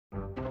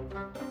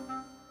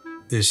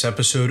This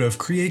episode of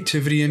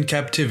Creativity in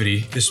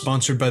Captivity is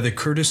sponsored by the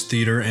Curtis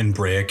Theater in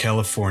Brea,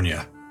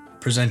 California,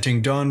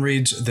 presenting Dawn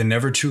Reed's The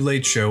Never Too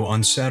Late Show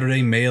on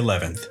Saturday, May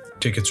 11th.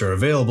 Tickets are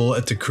available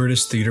at the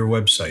Curtis Theater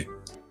website.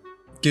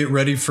 Get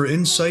ready for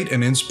insight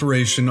and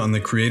inspiration on the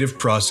creative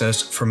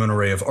process from an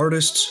array of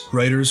artists,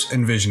 writers,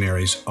 and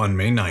visionaries on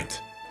May 9th,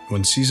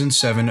 when Season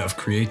 7 of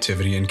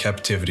Creativity in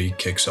Captivity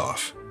kicks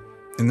off.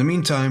 In the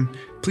meantime,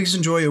 please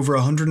enjoy over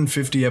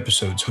 150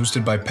 episodes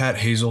hosted by Pat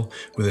Hazel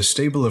with a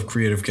stable of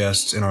creative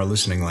guests in our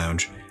listening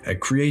lounge at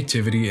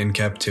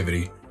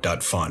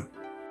creativityincaptivity.fun.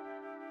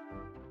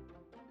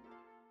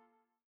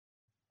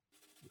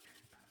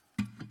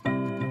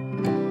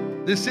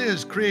 This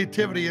is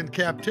Creativity in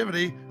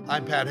Captivity.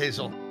 I'm Pat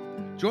Hazel.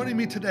 Joining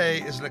me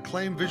today is an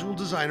acclaimed visual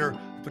designer,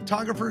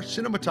 photographer,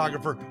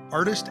 cinematographer,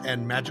 artist,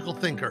 and magical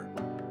thinker.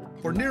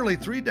 For nearly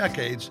 3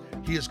 decades,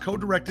 he has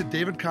co-directed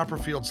David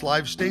Copperfield's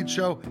live stage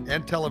show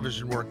and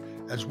television work,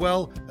 as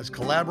well as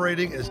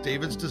collaborating as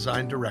David's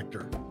design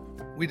director.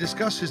 We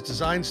discuss his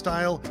design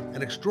style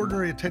and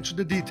extraordinary attention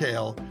to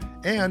detail,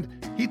 and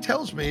he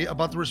tells me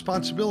about the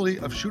responsibility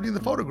of shooting the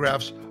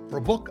photographs for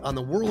a book on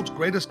the world's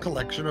greatest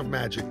collection of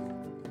magic.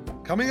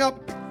 Coming up,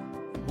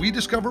 we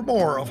discover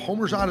more of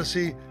Homer's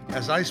Odyssey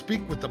as I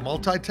speak with the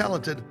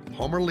multi-talented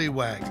Homer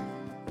Lewag.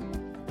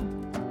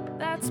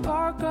 That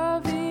spark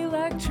of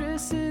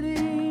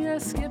electricity, a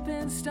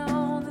skipping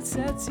stone that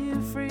sets you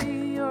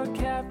free. You're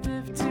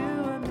captive to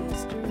a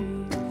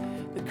mystery,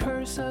 the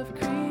curse of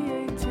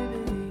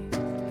creativity.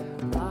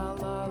 La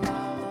la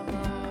la la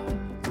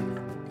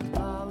la,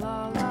 la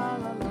la la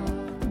la.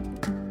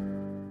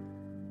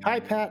 Hi,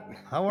 Pat.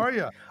 How are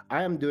you?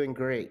 I am doing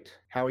great.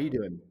 How are you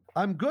doing?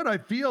 I'm good. I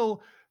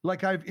feel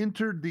like I've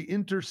entered the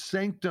inner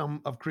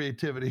sanctum of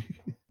creativity.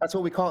 That's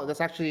what we call it.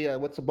 That's actually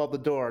what's above the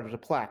door. There's a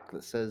plaque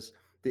that says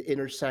the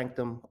inner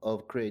sanctum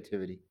of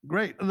creativity.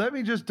 Great. Let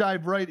me just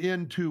dive right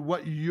into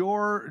what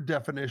your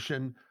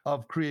definition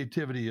of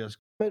creativity is.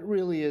 It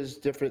really is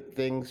different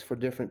things for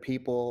different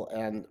people.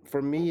 And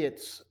for me,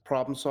 it's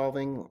problem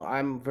solving.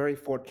 I'm very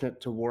fortunate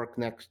to work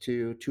next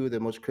to 2 of the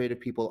most creative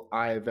people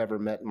I've ever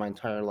met in my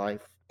entire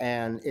life.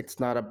 And it's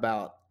not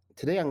about,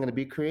 today I'm going to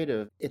be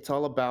creative. It's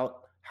all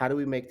about, how do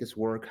we make this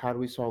work? How do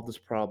we solve this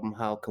problem?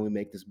 How can we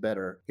make this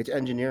better? It's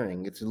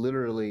engineering. It's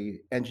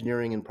literally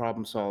engineering and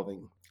problem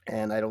solving.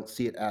 And I don't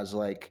see it as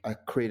like a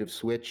creative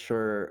switch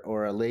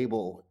or a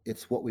label.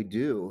 It's what we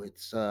do.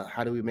 It's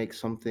how do we make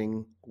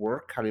something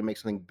work? How do we make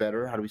something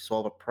better? How do we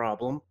solve a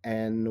problem?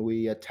 And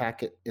we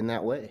attack it in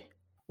that way.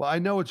 Well, I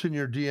know it's in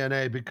your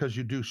DNA because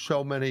you do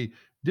so many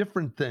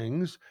different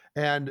things.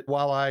 And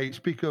while I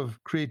speak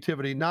of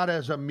creativity, not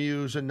as a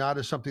muse and not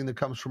as something that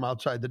comes from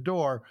outside the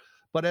door,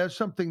 but as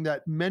something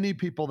that many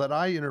people that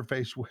I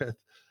interface with,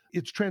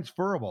 it's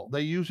transferable.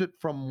 They use it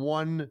from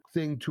one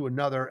thing to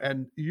another.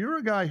 And you're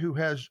a guy who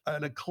has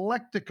an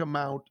eclectic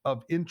amount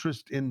of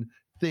interest in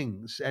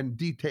things and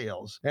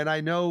details. And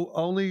I know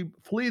only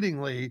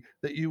fleetingly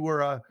that you were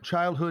a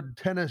childhood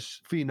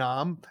tennis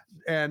phenom.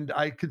 And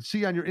I could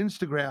see on your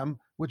Instagram,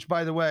 which,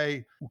 by the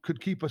way, could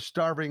keep a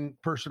starving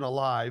person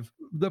alive,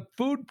 the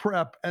food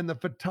prep and the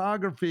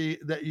photography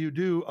that you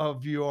do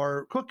of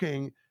your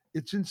cooking.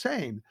 It's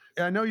insane.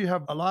 I know you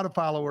have a lot of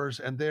followers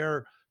and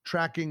they're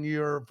tracking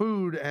your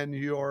food and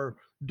your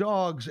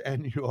dogs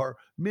and your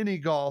mini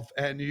golf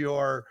and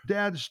your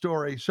dad's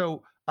story.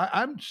 So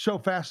I'm so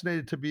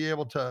fascinated to be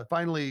able to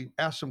finally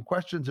ask some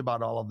questions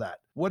about all of that.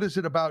 What is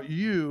it about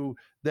you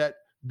that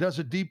does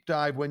a deep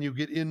dive when you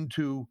get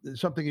into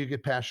something you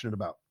get passionate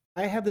about?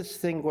 I have this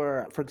thing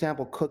where, for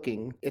example,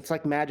 cooking, it's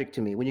like magic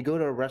to me. When you go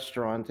to a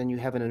restaurant and you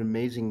have an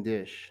amazing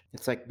dish,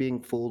 it's like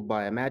being fooled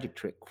by a magic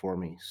trick for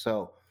me.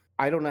 So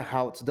I don't know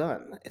how it's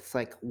done. It's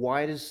like,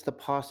 why does the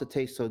pasta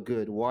taste so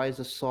good? Why is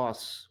the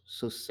sauce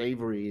so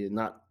savory and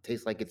not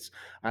taste like it's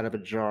out of a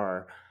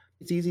jar?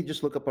 It's easy to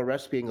just look up a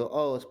recipe and go,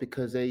 oh, it's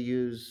because they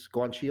use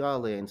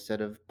guanciale instead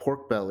of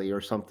pork belly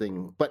or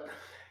something. But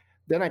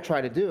then I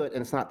try to do it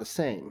and it's not the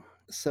same.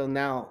 So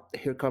now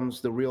here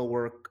comes the real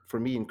work for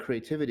me in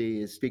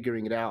creativity, is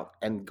figuring it out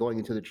and going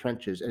into the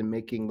trenches and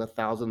making the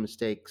 1,000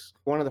 mistakes.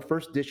 One of the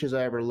first dishes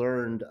I ever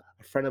learned,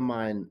 a friend of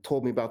mine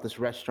told me about this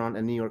restaurant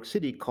in New York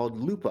City called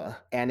Lupa.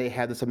 And they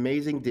had this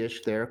amazing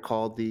dish there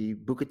called the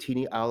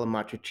bucatini alla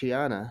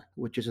matriciana,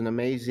 which is an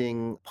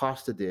amazing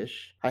pasta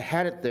dish. I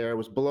had it there,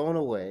 was blown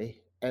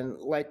away. And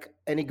like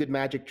any good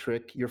magic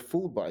trick, you're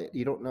fooled by it.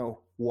 You don't know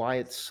why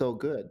it's so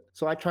good.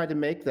 So I tried to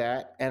make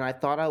that and I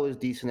thought I was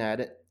decent at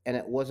it. And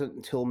it wasn't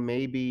until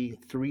maybe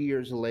 3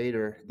 years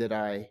later that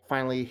I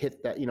finally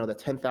hit that, the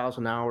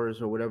 10,000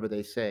 hours or whatever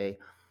they say,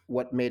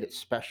 what made it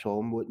special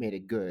and what made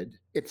it good.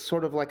 It's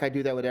sort of like I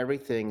do that with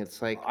everything.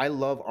 It's like I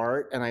love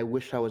art and I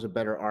wish I was a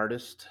better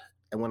artist.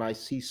 And when I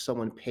see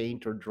someone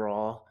paint or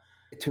draw,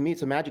 to me,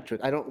 it's a magic trick.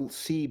 I don't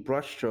see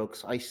brush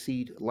strokes. I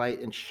see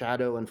light and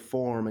shadow and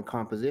form and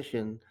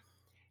composition.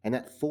 And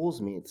that fools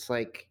me. It's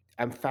like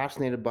I'm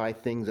fascinated by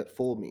things that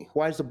fool me.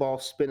 Why does the ball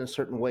spin a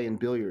certain way in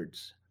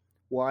billiards?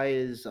 Why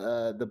is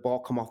the ball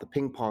come off the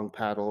ping pong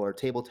paddle or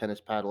table tennis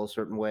paddle a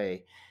certain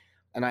way?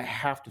 And I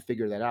have to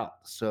figure that out.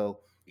 So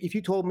If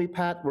you told me,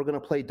 Pat, we're going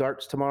to play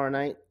darts tomorrow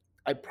night,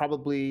 I'd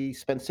probably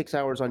spend 6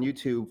 hours on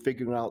YouTube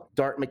figuring out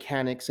dart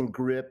mechanics and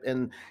grip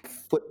and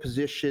foot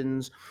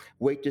positions,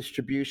 weight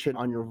distribution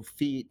on your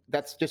feet.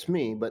 That's just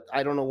me, but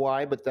I don't know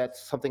why, but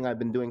that's something I've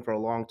been doing for a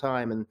long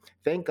time. And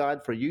thank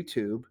God for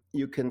YouTube.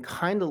 You can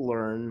kind of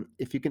learn,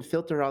 if you can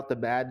filter out the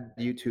bad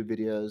YouTube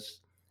videos,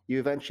 you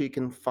eventually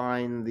can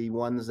find the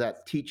ones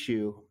that teach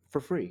you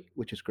for free,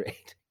 which is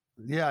great.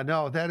 Yeah,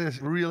 no, that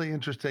is really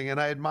interesting. And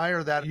I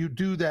admire that you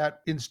do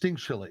that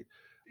instinctually.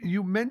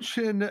 You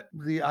mentioned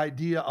the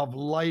idea of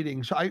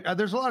lighting. So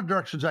there's a lot of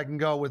directions I can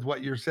go with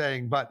what you're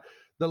saying, but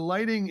the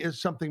lighting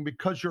is something,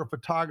 because you're a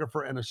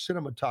photographer and a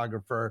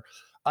cinematographer,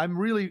 I'm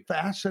really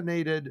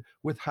fascinated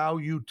with how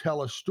you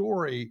tell a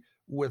story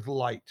with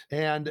light.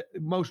 And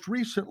most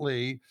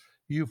recently,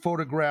 you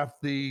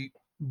photographed the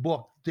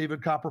book,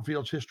 David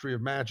Copperfield's History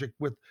of Magic,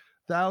 with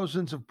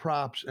thousands of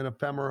props and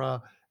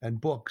ephemera and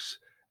books.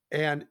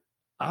 And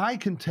I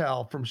can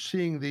tell from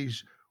seeing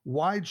these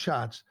wide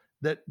shots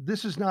that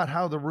this is not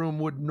how the room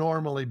would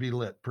normally be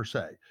lit, per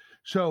se.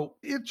 So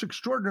it's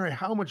extraordinary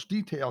how much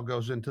detail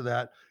goes into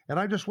that. And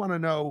I just want to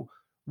know,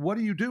 what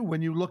do you do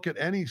when you look at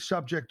any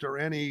subject or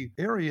any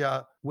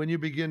area, when you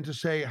begin to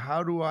say,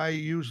 how do I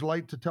use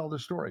light to tell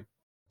this story?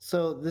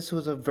 So this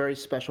was a very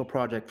special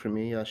project for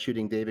me,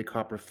 shooting David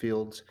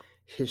Copperfield's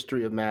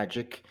History of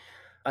Magic.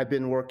 I've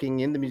been working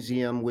in the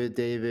museum with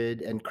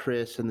David and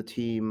Chris and the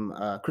team.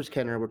 Chris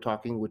Kenner, we're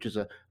talking, which is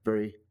a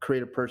very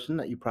creative person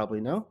that you probably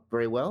know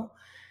very well.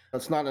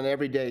 It's not an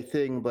everyday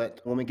thing,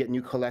 but when we get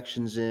new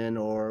collections in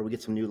or we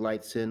get some new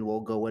lights in, we'll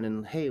go in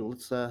and, hey,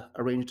 let's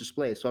arrange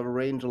displays. So I've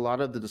arranged a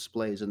lot of the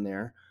displays in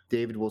there.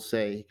 David will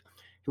say,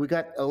 we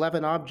got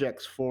 11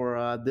 objects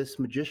for this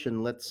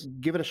magician. Let's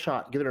give it a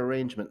shot, give it an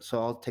arrangement. So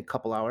I'll take a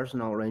couple hours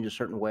and I'll arrange a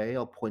certain way.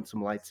 I'll point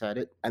some lights at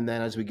it. And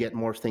then as we get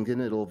more things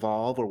in, it'll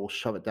evolve, or we'll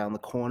shove it down the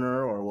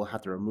corner, or we'll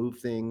have to remove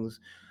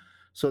things.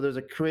 So there's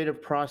a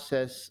creative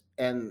process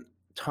and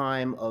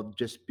time of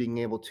just being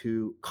able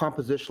to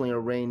compositionally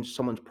arrange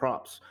someone's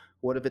props.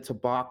 What if it's a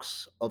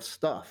box of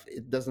stuff?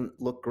 It doesn't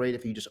look great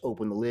if you just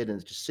open the lid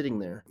and it's just sitting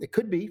there. It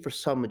could be for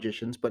some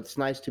magicians, but it's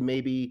nice to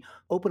maybe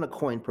open a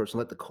coin purse and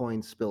let the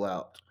coin spill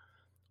out,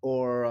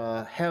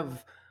 or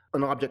have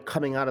an object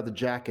coming out of the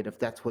jacket if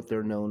that's what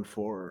they're known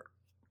for.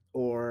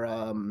 Or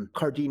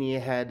Cardini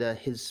had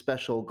his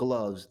special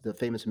gloves, the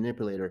famous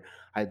manipulator.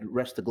 I'd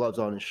rest the gloves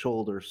on his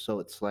shoulders, so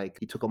it's like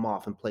he took them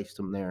off and placed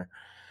them there.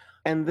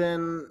 And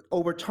then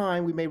over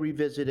time, we may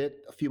revisit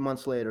it a few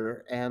months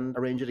later and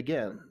arrange it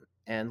again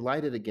and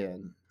light it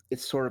again.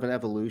 It's sort of an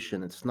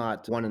evolution. It's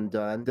not one and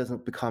done. It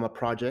doesn't become a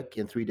project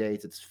in 3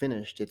 days. It's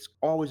finished. It's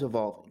always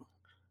evolving.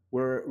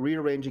 We're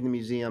rearranging the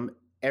museum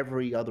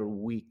every other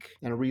week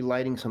and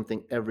relighting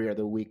something every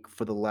other week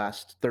for the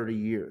last 30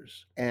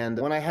 years. And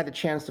when I had the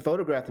chance to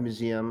photograph the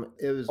museum,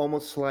 it was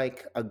almost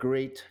like a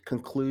great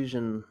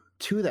conclusion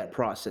to that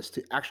process,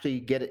 to actually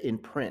get it in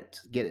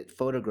print, get it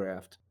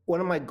photographed. One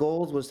of my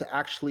goals was to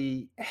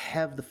actually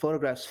have the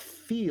photographs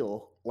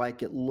feel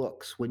like it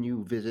looks when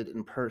you visit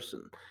in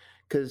person.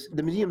 Because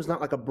the museum is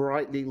not like a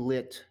brightly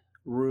lit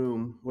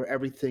room where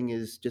everything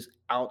is just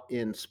out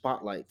in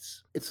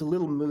spotlights. It's a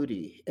little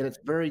moody and it's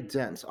very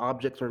dense.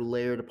 Objects are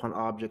layered upon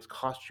objects.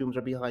 Costumes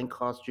are behind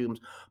costumes.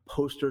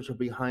 Posters are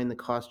behind the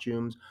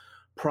costumes.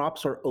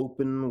 Props are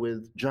open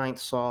with giant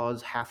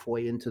saws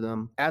halfway into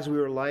them. As we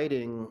were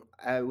lighting,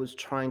 I was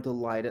trying to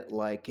light it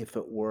like if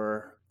it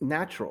were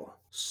natural.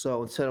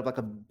 So instead of like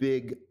a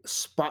big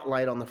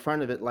spotlight on the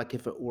front of it, like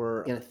if it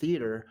were in a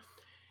theater,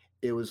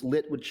 it was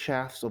lit with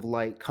shafts of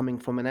light coming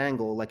from an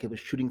angle, like it was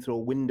shooting through a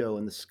window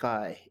in the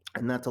sky.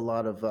 And that's a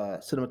lot of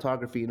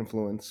cinematography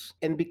influence.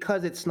 And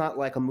because it's not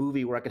like a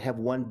movie where I could have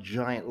one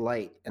giant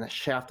light and a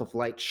shaft of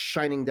light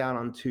shining down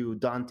onto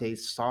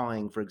Dante's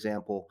sawing, for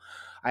example,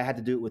 I had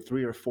to do it with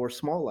 3 or 4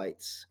 small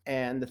lights.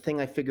 And the thing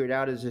I figured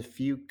out is if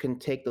you can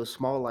take those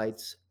small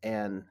lights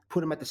and put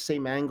them at the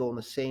same angle and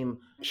the same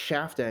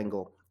shaft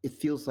angle, it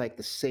feels like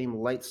the same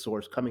light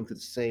source coming through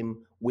the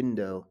same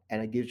window,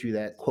 and it gives you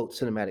that, quote,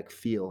 cinematic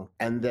feel.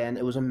 And then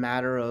it was a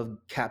matter of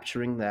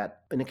capturing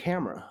that in a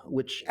camera,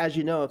 which, as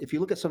you know, if you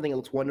look at something that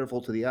looks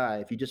wonderful to the eye,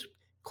 if you just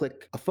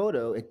click a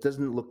photo, it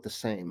doesn't look the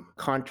same.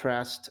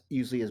 Contrast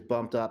usually is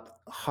bumped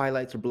up,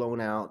 highlights are blown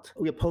out.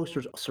 We have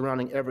posters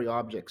surrounding every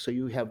object, so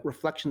you have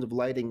reflections of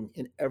lighting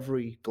in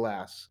every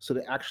glass. So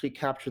to actually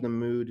capture the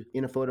mood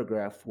in a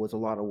photograph was a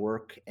lot of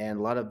work and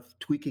a lot of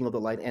tweaking of the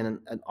light and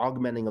an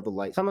augmenting of the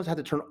light. Sometimes I had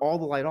to turn all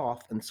the light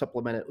off and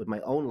supplement it with my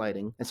own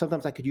lighting, and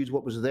sometimes I could use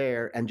what was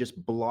there and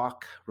just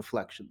block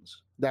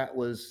reflections. That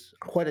was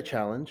quite a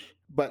challenge,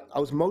 but I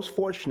was most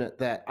fortunate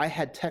that I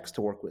had text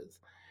to work with.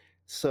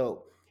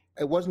 So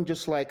it wasn't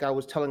just like I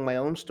was telling my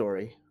own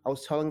story. I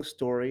was telling the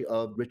story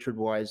of Richard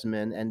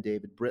Wiseman and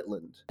David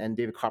Britland and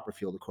David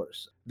Copperfield, of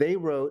course. They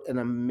wrote an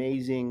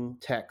amazing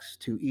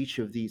text to each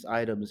of these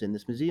items in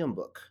this museum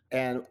book.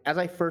 And as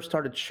I first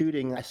started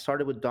shooting, I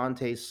started with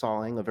Dante's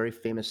sawing, a very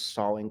famous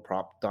sawing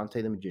prop,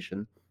 Dante the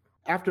Magician.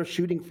 After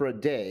shooting for a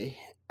day,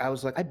 I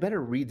was like, I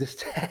better read this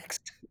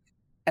text.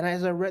 And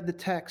as I read the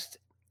text,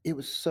 It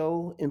was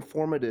so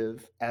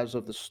informative as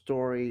of the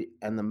story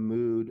and the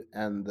mood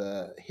and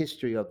the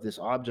history of this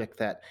object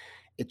that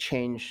it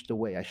changed the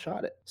way I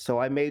shot it. So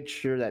I made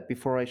sure that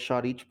before I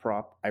shot each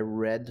prop, I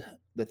read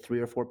the 3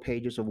 or 4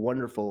 pages of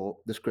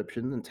wonderful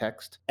description and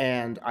text,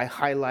 and I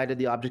highlighted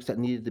the objects that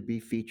needed to be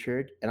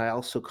featured. And I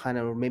also kind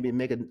of maybe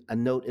make a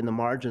note in the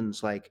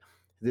margins like,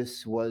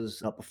 this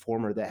was a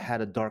performer that had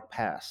a dark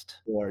past,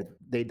 or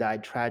they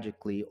died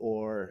tragically,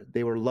 or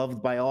they were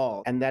loved by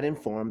all. And that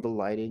informed the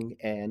lighting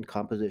and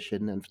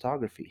composition and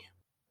photography.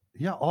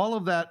 Yeah, all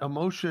of that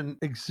emotion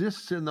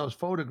exists in those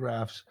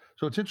photographs.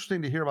 So it's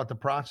interesting to hear about the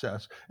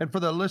process. And for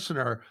the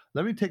listener,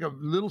 let me take a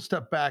little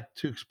step back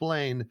to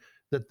explain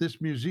that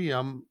this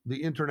museum,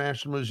 the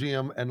International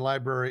Museum and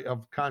Library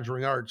of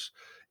Conjuring Arts,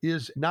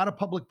 is not a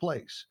public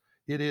place.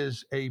 It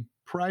is a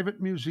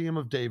private museum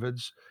of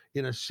David's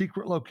in a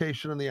secret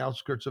location on the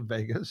outskirts of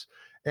Vegas.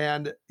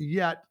 And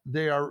yet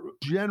they are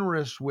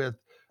generous with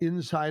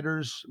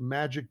insiders,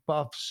 magic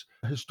buffs,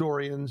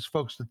 historians,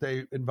 folks that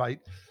they invite.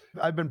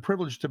 I've been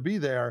privileged to be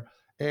there,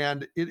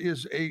 and it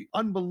is a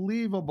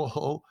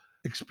unbelievable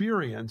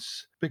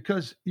experience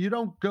because you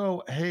don't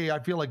go, hey, I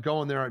feel like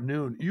going there at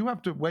noon. You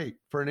have to wait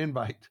for an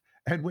invite.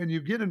 And when you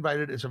get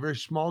invited, it's a very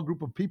small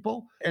group of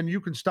people. And you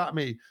can stop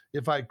me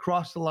if I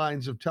cross the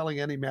lines of telling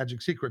any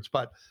magic secrets.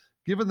 But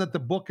given that the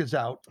book is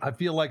out, I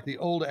feel like the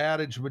old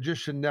adage,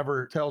 magician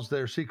never tells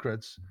their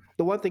secrets.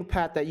 The one thing,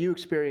 Pat, that you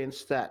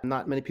experienced that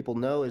not many people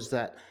know is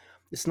that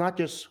it's not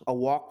just a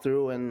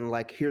walkthrough and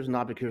like, here's an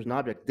object, here's an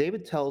object.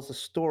 David tells a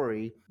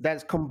story that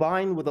is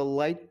combined with a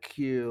light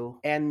cue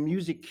and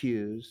music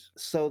cues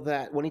so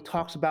that when he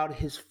talks about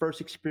his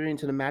first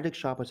experience in a magic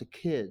shop as a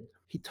kid,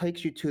 he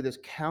takes you to this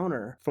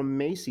counter from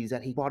Macy's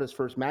that he bought his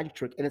first magic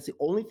trick, and it's the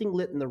only thing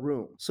lit in the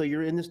room. So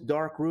you're in this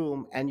dark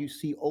room and you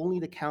see only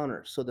the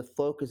counter. So the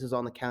focus is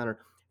on the counter.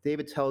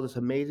 David tells this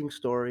amazing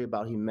story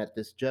about he met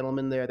this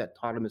gentleman there that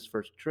taught him his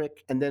first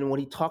trick. And then when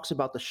he talks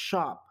about the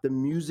shop, the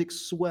music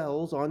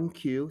swells on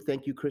cue.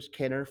 Thank you, Chris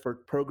Kenner, for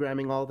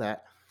programming all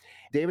that.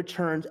 David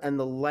turns and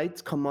the lights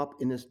come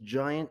up in this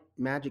giant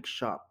magic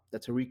shop.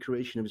 That's a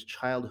recreation of his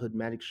childhood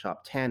magic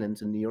shop,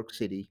 Tannen's in New York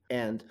City.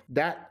 And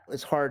that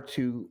is hard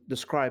to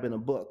describe in a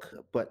book,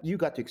 but you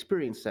got to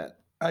experience that.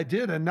 I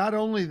did. And not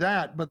only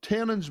that, but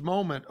Tannen's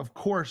moment, of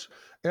course,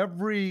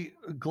 every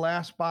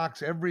glass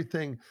box,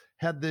 everything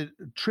had the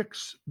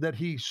tricks that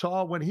he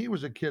saw when he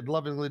was a kid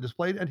lovingly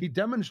displayed. And he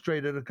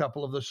demonstrated a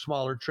couple of the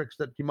smaller tricks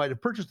that he might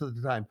have purchased at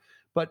the time.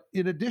 But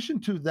in addition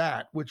to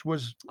that, which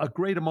was a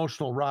great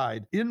emotional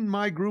ride, in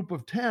my group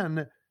of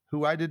 10,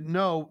 who I didn't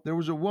know, there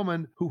was a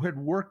woman who had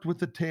worked with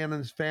the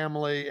Tannen's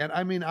family. And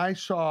I mean, I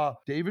saw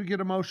David get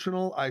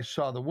emotional. I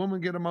saw the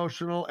woman get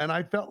emotional. And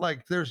I felt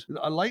like there's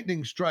a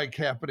lightning strike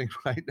happening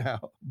right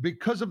now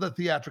because of the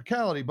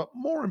theatricality, but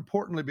more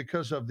importantly,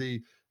 because of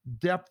the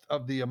depth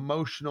of the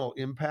emotional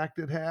impact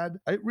it had.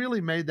 It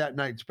really made that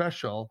night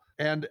special.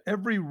 And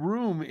every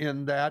room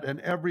in that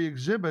and every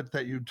exhibit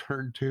that you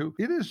turn to,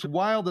 it is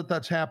wild that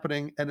that's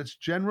happening. And it's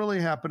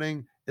generally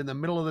happening in the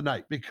middle of the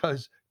night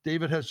because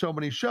David has so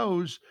many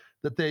shows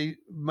that they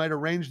might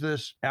arrange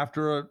this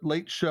after a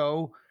late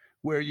show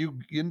where you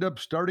end up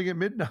starting at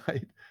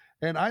midnight.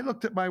 And I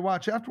looked at my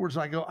watch afterwards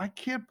and I go, I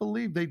can't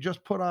believe they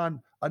just put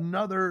on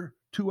another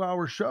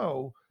 2-hour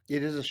show.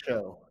 It is a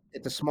show.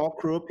 It's a small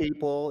crew of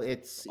people.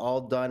 It's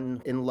all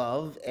done in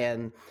love.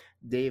 And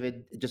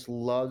David just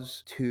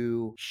loves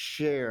to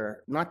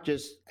share, not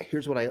just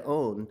here's what I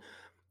own.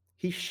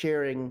 He's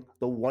sharing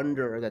the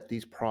wonder that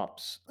these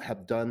props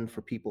have done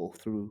for people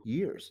through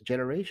years,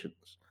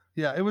 generations.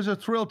 Yeah, it was a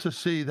thrill to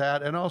see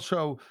that. And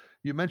also,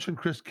 you mentioned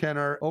Chris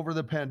Kenner. Over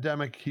the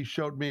pandemic, he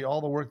showed me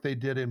all the work they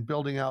did in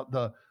building out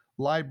the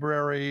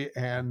library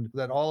and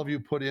that all of you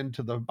put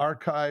into the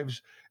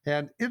archives.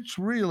 And it's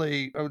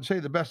really, I would say,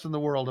 the best in the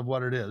world of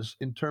what it is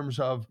in terms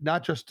of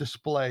not just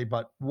display,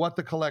 but what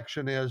the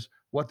collection is,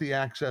 what the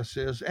access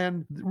is,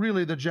 and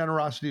really the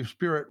generosity of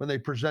spirit when they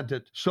present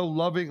it so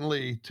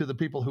lovingly to the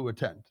people who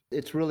attend.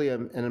 It's really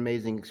an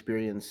amazing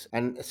experience.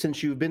 And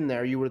since you've been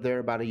there, you were there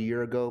about a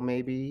year ago,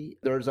 maybe.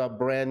 There's a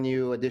brand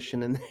new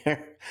addition in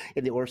there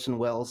in the Orson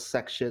Welles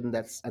section.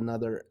 That's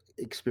another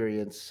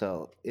experience.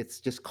 So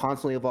it's just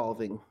constantly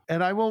evolving.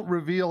 And I won't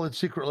reveal its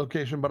secret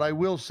location, but I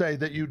will say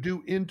that you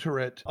do enter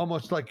it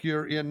almost like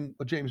you're in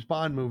a James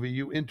Bond movie.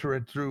 You enter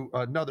it through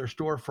another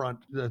storefront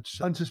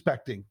that's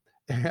unsuspecting.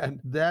 And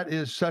that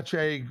is such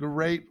a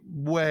great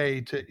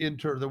way to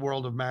enter the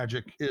world of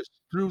magic, is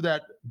through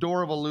that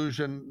door of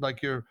illusion,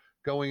 like you're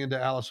going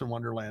into Alice in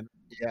Wonderland.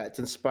 Yeah, it's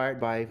inspired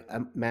by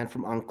A Man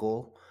from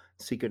U.N.C.L.E.,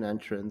 Secret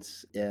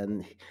Entrance.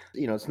 And,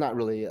 you know, it's not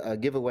really a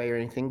giveaway or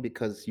anything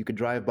because you could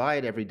drive by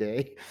it every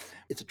day.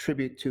 It's a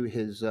tribute to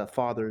his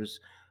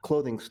father's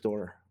clothing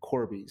store,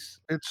 Corby's.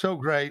 It's so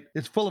great.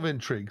 It's full of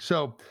intrigue.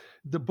 So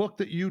the book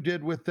that you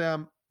did with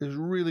them is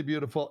really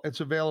beautiful. It's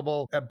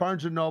available at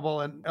Barnes &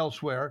 Noble and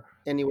elsewhere.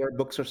 Anywhere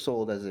books are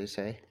sold, as they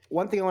say.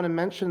 One thing I want to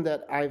mention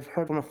that I've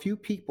heard from a few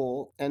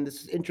people, and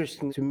this is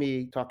interesting to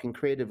me, talking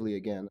creatively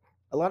again.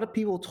 A lot of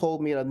people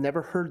told me, and I've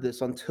never heard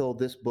this until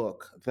this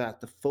book, that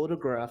the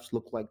photographs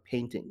look like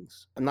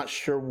paintings. I'm not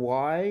sure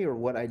why or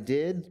what I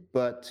did,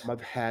 but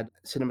I've had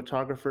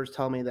cinematographers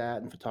tell me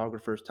that and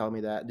photographers tell me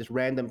that, just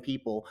random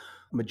people,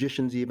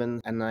 magicians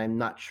even, and I'm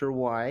not sure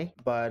why,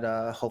 but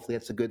hopefully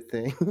that's a good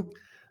thing.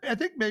 I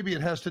think maybe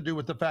it has to do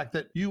with the fact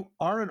that you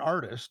are an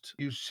artist,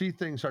 you see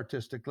things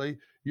artistically,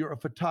 you're a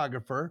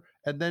photographer,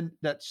 and then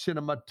that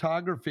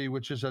cinematography,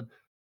 which is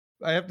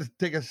I have to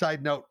take a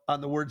side note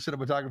on the word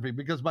cinematography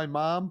because my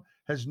mom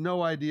has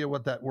no idea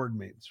what that word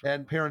means.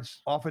 And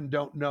parents often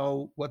don't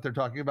know what they're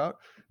talking about.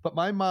 But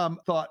my mom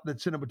thought that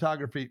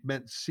cinematography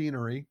meant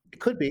scenery.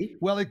 It could be.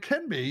 Well, it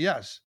can be,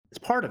 yes. It's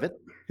part of it.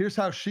 Here's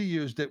how she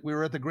used it. We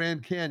were at the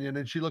Grand Canyon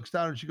and she looks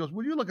down and she goes,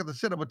 "Will you look at the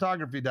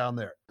cinematography down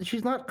there?"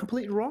 She's not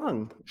completely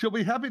wrong. She'll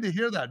be happy to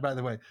hear that, by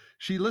the way.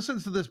 She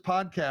listens to this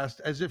podcast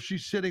as if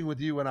she's sitting with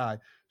you and I.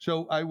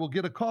 So I will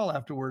get a call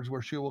afterwards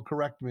where she will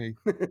correct me.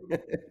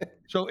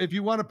 So if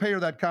you want to pay her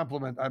that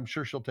compliment, I'm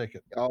sure she'll take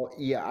it. Oh,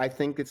 yeah, I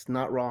think it's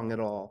not wrong at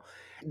all.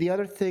 The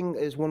other thing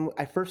is when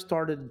I first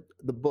started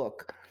the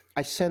book,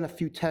 I sent a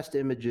few test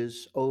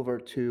images over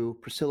to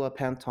Priscilla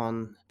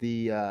Panton,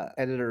 the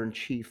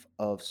editor-in-chief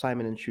of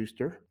Simon &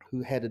 Schuster,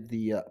 who headed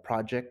the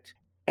project.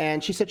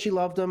 And she said she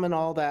loved them and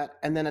all that.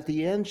 And then at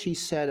the end, she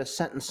said a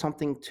sentence,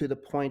 something to the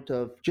point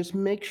of just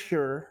make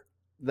sure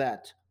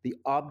that the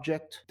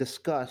object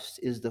discussed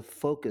is the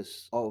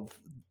focus of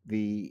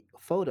the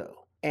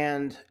photo.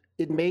 And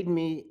it made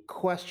me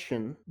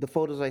question the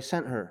photos I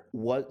sent her.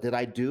 What did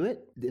I do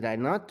it? Did I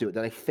not do it?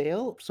 Did I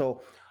fail?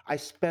 So I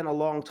spent a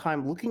long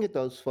time looking at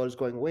those photos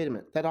going, wait a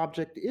minute, that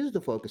object is the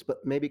focus, but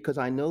maybe because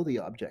I know the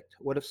object.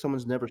 What if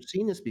someone's never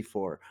seen this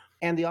before?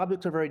 And the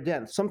objects are very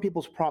dense. Some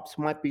people's props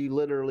might be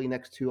literally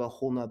next to a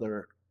whole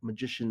nother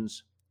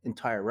magician's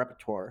entire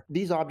repertoire.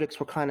 These objects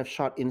were kind of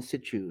shot in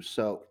situ.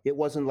 So it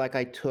wasn't like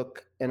I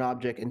took an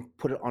object and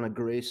put it on a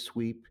gray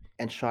sweep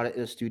and shot it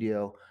in a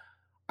studio.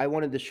 I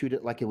wanted to shoot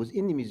it like it was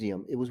in the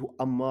museum. It was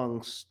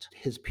amongst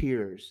his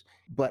peers.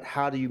 But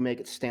how do you make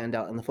it stand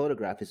out in the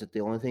photograph? Is it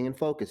the only thing in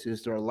focus?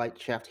 Is there a light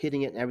shaft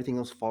hitting it and everything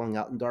else falling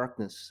out in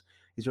darkness?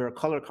 Is there a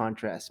color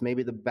contrast?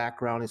 Maybe the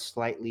background is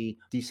slightly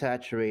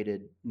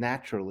desaturated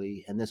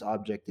naturally and this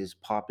object is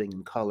popping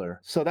in color.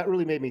 So that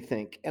really made me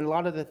think. And a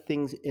lot of the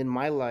things in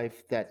my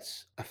life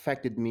that's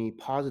affected me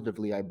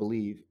positively, I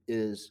believe,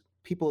 is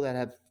people that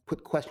have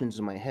put questions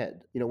in my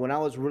head. You know, when I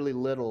was really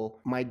little,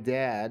 my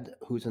dad,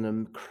 who's an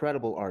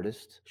incredible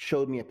artist,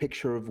 showed me a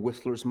picture of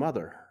Whistler's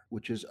Mother,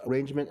 which is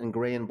Arrangement in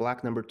Gray and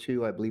Black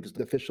 #2, I believe is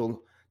the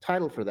official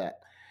title for that.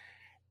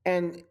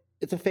 And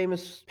it's a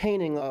famous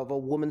painting of a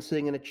woman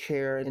sitting in a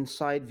chair in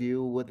side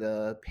view with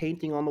a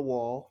painting on the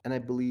wall. And I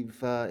believe,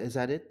 is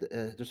that it?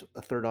 There's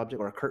a third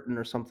object or a curtain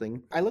or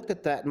something. I looked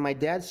at that and my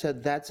dad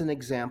said, that's an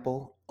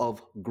example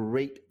of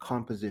great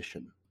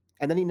composition.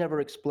 And then he never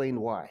explained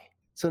why.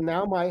 So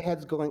now my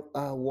head's going,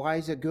 why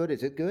is it good?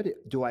 Is it good?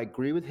 Do I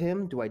agree with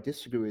him? Do I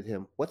disagree with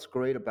him? What's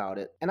great about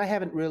it? And I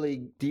haven't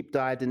really deep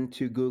dived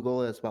into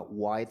Google as about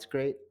why it's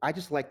great. I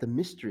just like the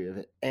mystery of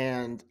it.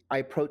 And I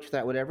approach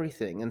that with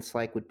everything. And it's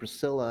like with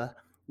Priscilla,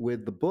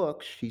 with the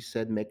book, she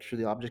said, make sure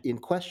the object in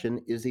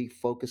question is the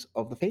focus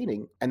of the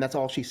painting. And that's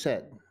all she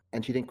said.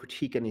 And she didn't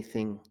critique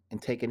anything and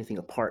take anything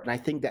apart. And I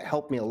think that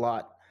helped me a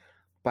lot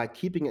by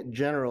keeping it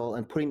general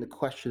and putting the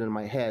question in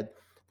my head.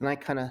 And I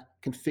kind of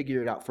can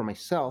figure it out for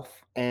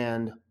myself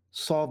and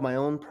solve my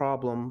own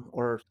problem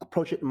or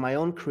approach it in my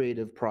own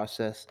creative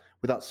process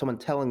without someone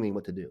telling me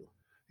what to do.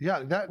 Yeah,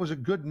 that was a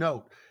good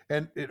note.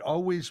 And it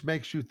always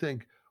makes you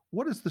think,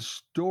 what is the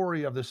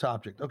story of this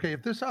object? Okay,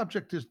 if this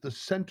object is the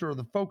center of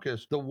the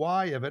focus, the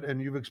why of it, and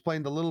you've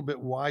explained a little bit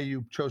why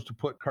you chose to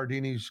put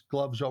Cardini's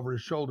gloves over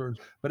his shoulders,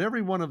 but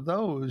every one of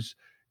those,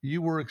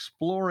 you were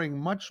exploring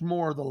much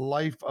more the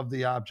life of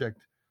the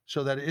object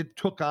so that it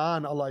took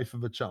on a life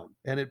of its own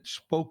and it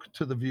spoke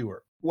to the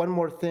viewer. One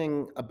more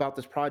thing about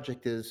this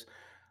project is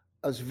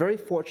I was very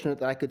fortunate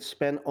that I could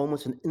spend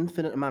almost an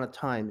infinite amount of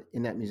time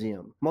in that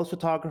museum. Most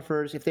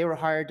photographers, if they were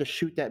hired to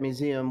shoot that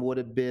museum, would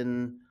have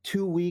been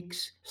 2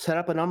 weeks, set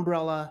up an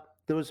umbrella.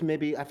 There was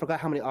maybe, I forgot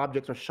how many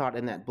objects are shot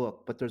in that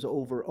book, but there's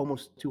over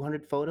almost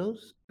 200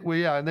 photos. Well,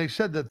 yeah, and they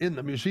said that in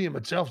the museum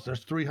itself,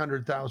 there's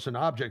 300,000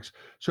 objects.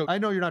 So I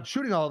know you're not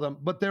shooting all of them,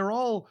 but they're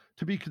all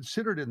to be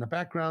considered in the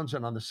backgrounds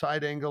and on the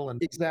side angle.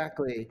 And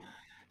Exactly.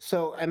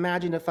 So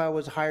imagine if I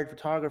was a hired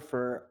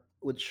photographer,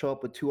 would show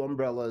up with 2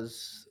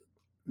 umbrellas,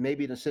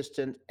 maybe an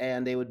assistant,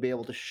 and they would be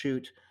able to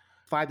shoot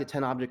 5 to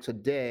 10 objects a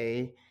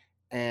day.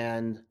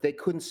 And they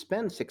couldn't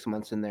spend 6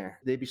 months in there.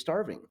 They'd be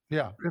starving.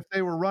 yeah, if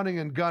they were running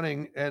and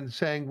gunning and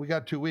saying, we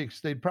got 2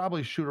 weeks, they'd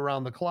probably shoot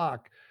around the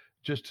clock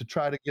just to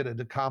try to get it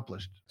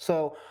accomplished.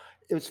 So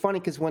It was funny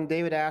because when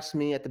David asked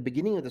me at the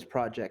beginning of this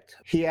project,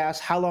 he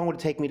asked how long would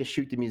it take me to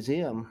shoot the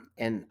museum?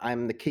 And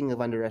I'm the king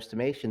of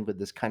underestimation with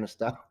this kind of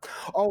stuff.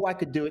 Oh, I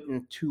could do it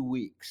in 2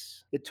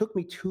 weeks. It took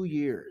me 2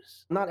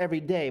 years. Not every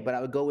day, but I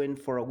would go in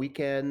for a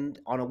weekend.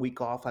 On a week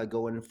off, I'd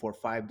go in for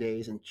 5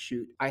 days and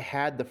shoot. I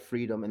had the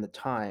freedom and the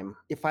time.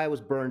 If I was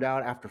burned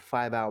out after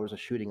 5 hours of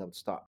shooting, I would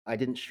stop. I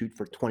didn't shoot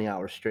for 20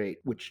 hours straight,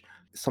 which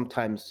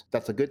sometimes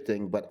that's a good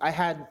thing, but I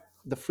had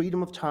the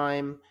freedom of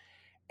time.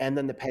 And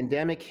then the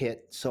pandemic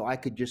hit, so I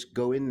could just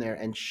go in there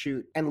and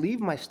shoot and leave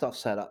my stuff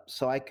set up.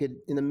 So I could,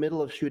 in the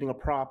middle of shooting a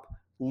prop,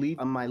 leave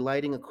my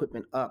lighting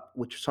equipment up,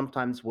 which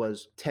sometimes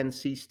was 10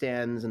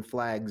 C-stands and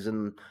flags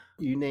and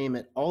you name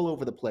it, all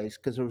over the place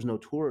because there was no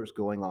tours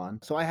going on.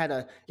 So I had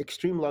an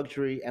extreme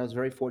luxury and I was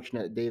very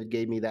fortunate that David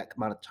gave me that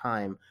amount of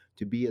time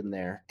to be in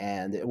there,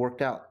 and it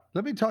worked out.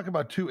 Let me talk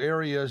about two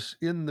areas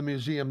in the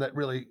museum that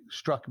really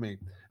struck me.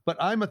 But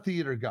I'm a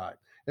theater guy.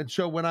 And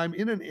so when I'm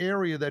in an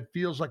area that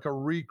feels like a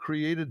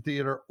recreated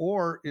theater,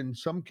 or in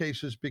some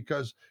cases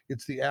because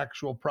it's the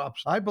actual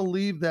props, I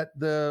believe that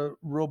the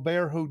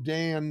Robert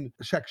Houdin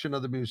section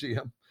of the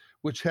museum,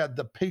 which had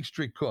the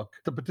pastry cook,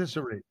 the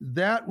patisserie,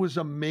 that was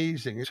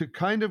amazing to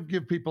kind of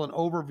give people an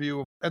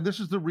overview. And this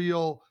is the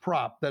real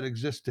prop that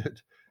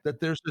existed, that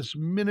there's this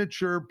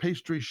miniature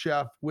pastry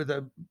chef with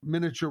a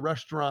miniature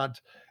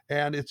restaurant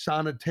and it's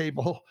on a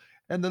table.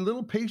 And the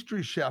little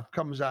pastry chef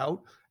comes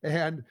out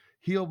and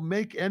he'll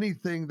make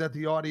anything that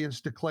the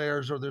audience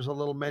declares, or there's a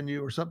little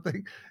menu or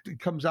something, it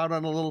comes out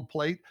on a little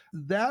plate.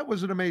 That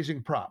was an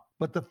amazing prop.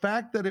 But the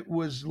fact that it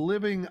was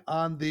living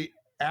on the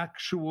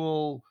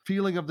actual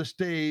feeling of the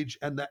stage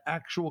and the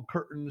actual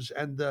curtains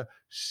and the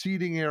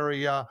seating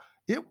area,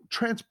 it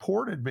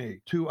transported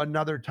me to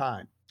another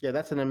time. Yeah,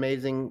 that's an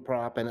amazing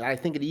prop. And I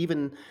think it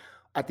even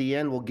at the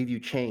end will give you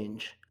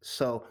change.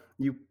 So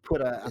you put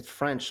it's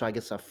French, so I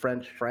guess a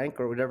French franc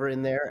or whatever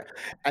in there.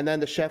 And then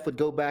the chef would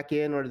go back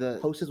in, or the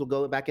hostess will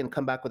go back in and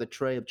come back with a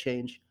tray of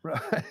change.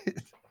 Right.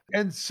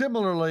 And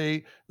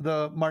similarly,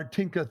 the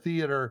Martinka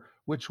Theater,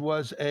 which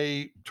was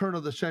a turn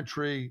of the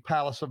century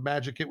palace of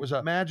magic. It was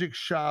a magic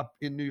shop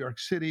in New York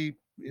City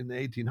in the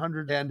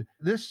 1800s. And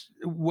this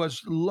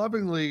was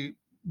lovingly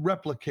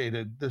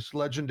replicated, this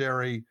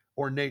legendary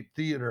ornate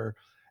theater.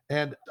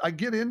 And I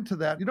get into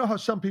that. You know how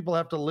some people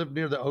have to live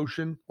near the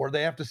ocean or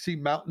they have to see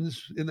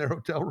mountains in their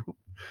hotel room?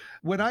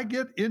 When I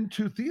get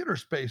into theater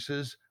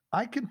spaces,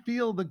 I can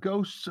feel the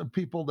ghosts of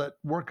people that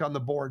work on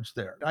the boards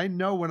there. I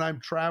know when I'm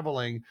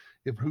traveling,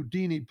 if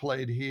Houdini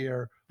played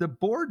here, the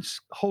boards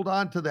hold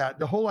on to that.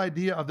 The whole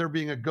idea of there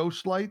being a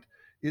ghost light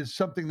is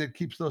something that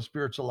keeps those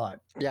spirits alive.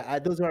 Yeah,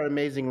 those are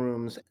amazing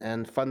rooms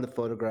and fun to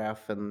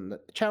photograph and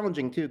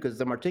challenging too, because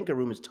the Martinka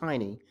room is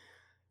tiny.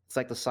 It's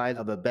like the size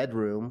of a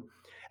bedroom.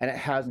 And it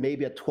has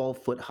maybe a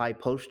 12-foot high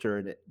poster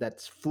in it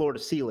that's floor to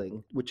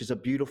ceiling, which is a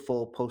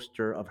beautiful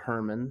poster of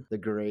Herman the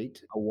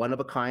Great, a one of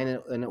a kind.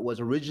 And it was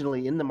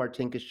originally in the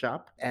Martinka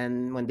shop.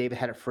 And when David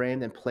had it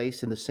framed and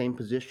placed in the same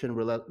position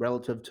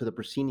relative to the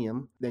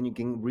proscenium, then you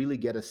can really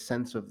get a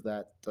sense of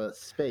that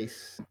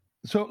space.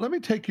 So let me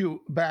take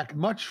you back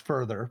much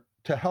further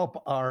to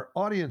help our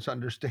audience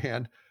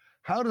understand,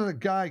 how does a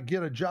guy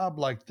get a job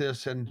like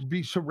this and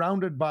be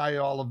surrounded by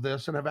all of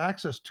this and have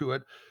access to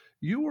it?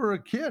 You were a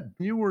kid.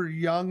 You were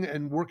young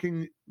and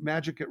working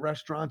magic at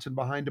restaurants and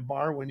behind a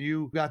bar when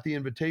you got the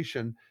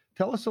invitation.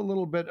 Tell us a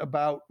little bit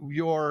about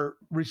your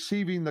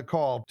receiving the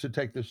call to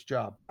take this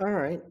job. All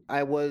right.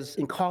 I was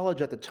in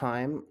college at the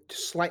time,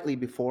 slightly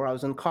before. I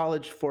was in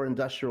college for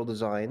industrial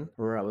design,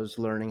 where I was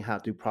learning how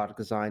to do product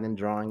design and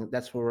drawing.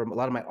 That's where a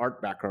lot of my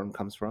art background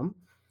comes from.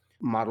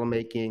 Model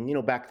making,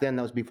 back then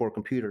that was before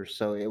computers.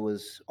 So it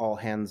was all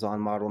hands-on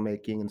model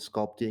making and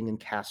sculpting and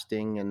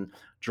casting and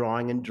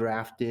drawing and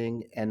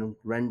drafting and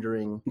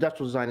rendering.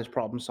 Industrial design is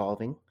problem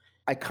solving.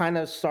 I kind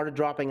of started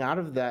dropping out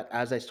of that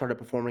as I started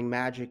performing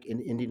magic in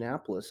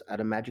Indianapolis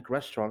at a magic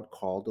restaurant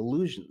called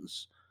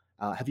Illusions.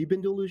 Have you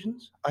been to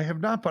Illusions? I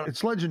have not, but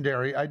it's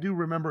legendary. I do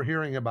remember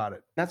hearing about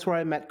it. That's where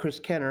I met Chris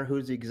Kenner,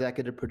 who's the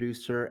executive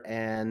producer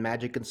and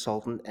magic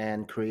consultant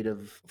and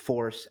creative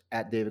force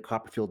at David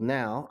Copperfield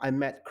now. I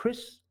met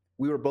Chris.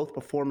 We were both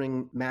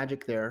performing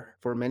magic there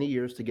for many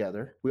years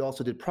together. We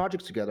also did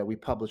projects together. We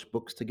published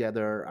books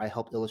together. I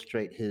helped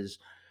illustrate his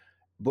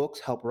books,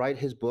 helped write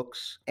his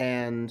books,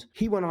 and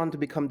he went on to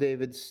become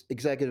David's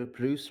executive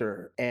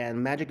producer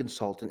and magic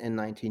consultant in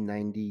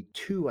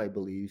 1992, I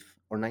believe,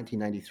 or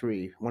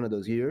 1993, one of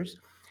those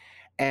years.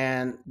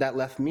 And that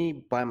left me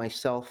by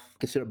myself,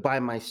 considered by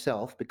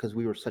myself, because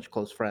we were such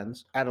close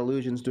friends, at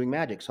Illusions doing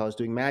magic. So I was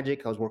doing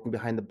magic. I was working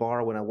behind the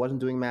bar when I wasn't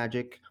doing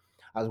magic.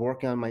 I was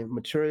working on my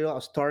material. I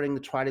was starting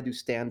to try to do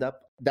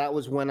stand-up. That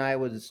was when I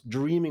was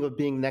dreaming of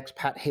being next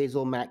Pat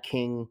Hazel, Matt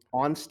King,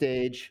 on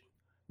stage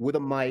with a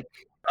mic.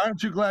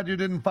 Aren't you glad you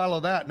didn't follow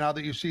that now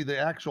that you see the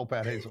actual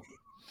Pat Hazel?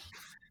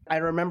 I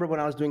remember when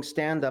I was doing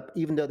stand-up,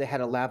 even though they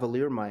had a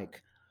lavalier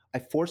mic, I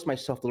forced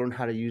myself to learn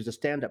how to use a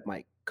stand-up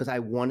mic because I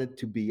wanted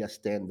to be a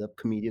stand-up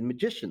comedian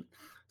magician.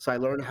 So I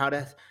learned how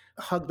to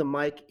hug the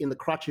mic in the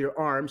crotch of your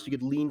arm so you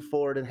could lean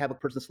forward and have a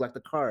person select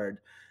a card.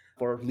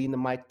 or lean the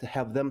mic to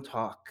have them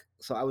talk.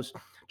 So I was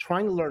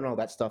trying to learn all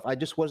that stuff. I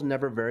just was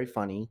never very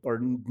funny or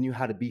knew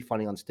how to be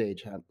funny on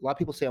stage. A lot of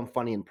people say I'm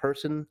funny in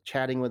person,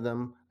 chatting with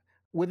them.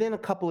 Within a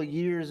couple of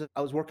years,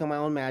 I was working on my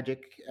own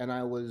magic and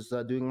I was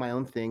doing my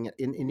own thing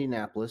in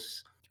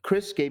Indianapolis.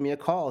 Chris gave me a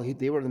call.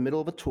 They were in the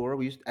middle of a tour.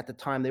 At the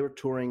time, they were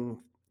touring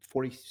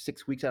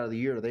 46 weeks out of the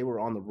year. They were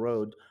on the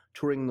road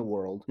touring the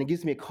world. And he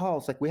gives me a call.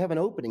 It's like, we have an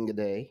opening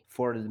today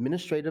for an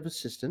administrative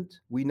assistant.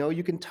 We know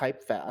you can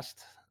type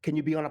fast. Can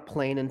you be on a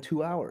plane in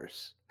 2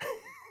 hours?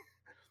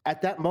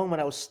 At that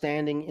moment, I was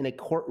standing in a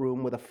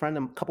courtroom with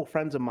a couple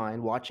friends of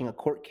mine watching a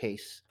court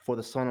case for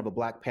the son of a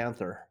Black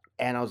Panther.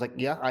 And I was like,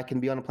 yeah, I can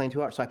be on a plane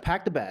 2 hours. So I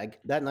packed a bag.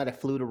 That night I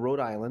flew to Rhode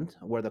Island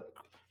where the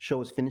show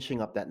was finishing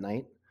up that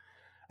night.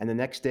 And the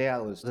next day I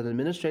was an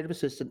administrative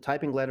assistant,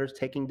 typing letters,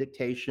 taking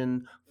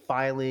dictation,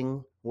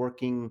 filing,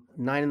 working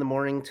 9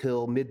 a.m.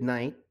 till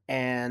midnight.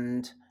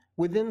 And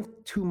within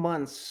 2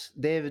 months,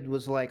 David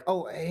was like,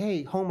 oh,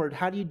 hey, Homer,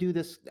 how do you do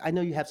this? I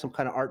know you have some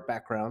kind of art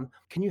background.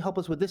 Can you help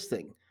us with this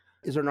thing?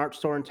 Is there an art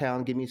store in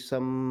town? Give me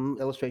some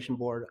illustration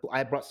board.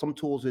 I brought some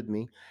tools with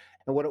me.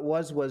 And what it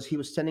was he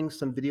was sending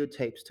some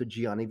videotapes to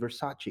Gianni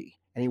Versace,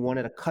 and he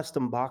wanted a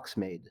custom box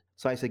made.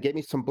 So I said, get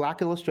me some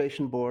black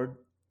illustration board,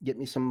 get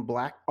me some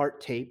black art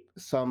tape,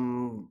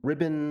 some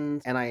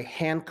ribbons, and I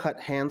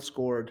hand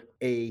scored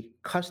a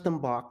custom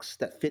box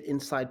that fit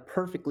inside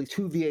perfectly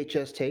 2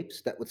 VHS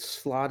tapes that would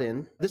slot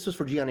in. This was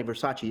for Gianni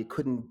Versace. It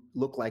couldn't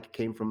look like it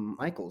came from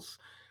Michaels.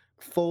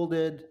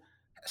 Folded,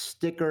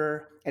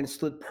 sticker, and it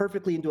slid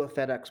perfectly into a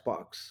FedEx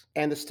box.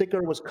 And the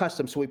sticker was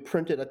custom, so we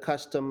printed a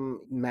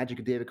custom Magic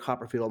of David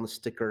Copperfield on the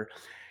sticker.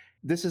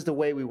 This is the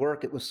way we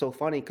work. It was so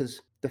funny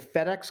because the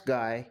FedEx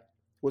guy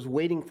was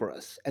waiting for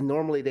us, and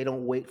normally they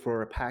don't wait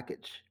for a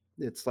package.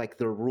 It's like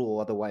their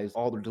rule, otherwise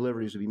all their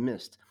deliveries would be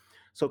missed.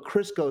 So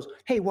Chris goes,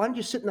 hey, why don't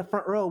you sit in the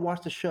front row and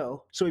watch the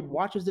show? So he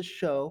watches the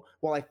show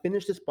while I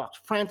finish this box,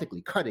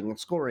 frantically cutting and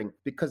scoring,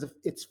 because if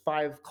it's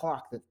 5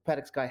 o'clock, the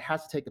FedEx guy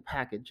has to take the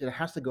package and it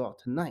has to go out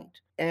tonight.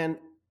 And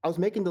I was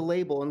making the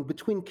label, and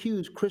between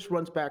cues, Chris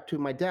runs back to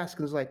my desk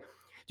and is like,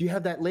 do you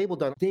have that label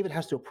done? David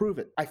has to approve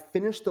it. I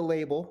finished the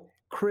label.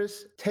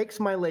 Chris takes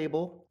my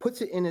label,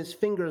 puts it in his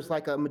fingers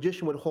like a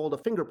magician would hold a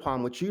finger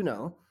palm, which you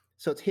know.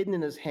 So it's hidden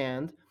in his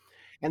hand.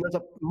 And there's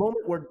a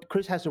moment where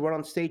Chris has to run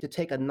on stage to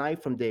take a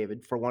knife from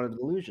David for one of the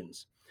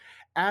illusions.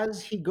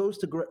 As he goes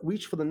to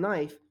reach for the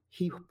knife,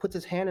 he puts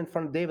his hand in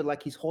front of David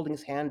like he's holding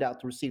his hand out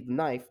to receive the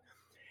knife.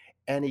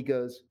 And he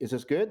goes, is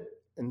this good?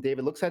 And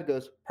David looks at it,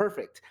 goes,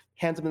 perfect.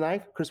 Hands him the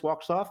knife. Chris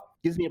walks off,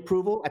 gives me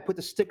approval. I put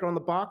the sticker on the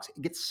box.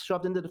 It gets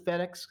shoved into the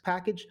FedEx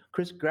package.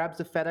 Chris grabs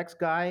the FedEx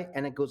guy,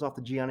 and it goes off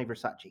to Gianni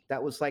Versace.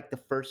 That was like the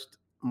first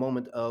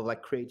moment of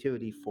like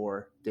creativity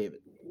for David.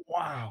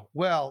 Wow.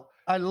 Well,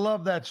 I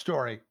love that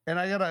story. And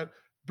I got to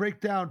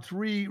break down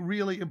 3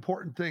 really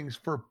important things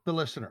for the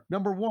listener.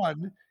 Number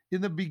one,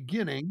 in the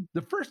beginning,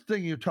 the first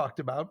thing you talked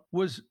about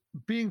was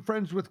being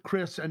friends with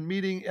Chris and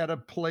meeting at a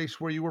place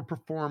where you were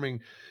performing.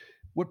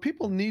 What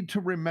people need to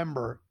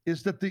remember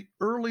is that the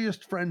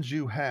earliest friends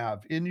you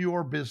have in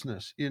your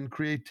business, in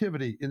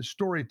creativity, in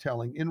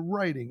storytelling, in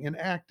writing, in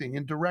acting,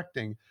 in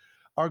directing,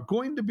 are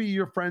going to be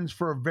your friends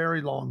for a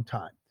very long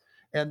time.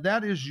 And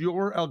that is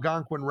your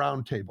Algonquin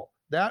Roundtable.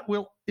 That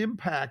will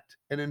impact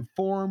and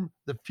inform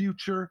the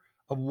future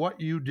of what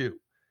you do.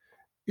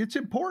 It's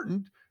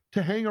important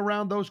to hang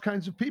around those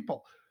kinds of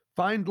people.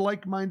 Find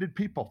like-minded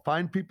people.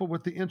 Find people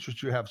with the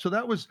interests you have. So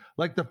that was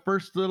like the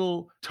first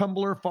little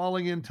tumbler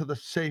falling into the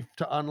safe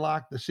to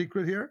unlock the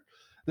secret here.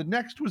 The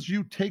next was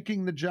you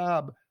taking the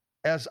job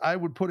as, I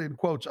would put in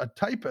quotes, a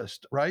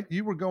typist, right?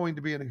 You were going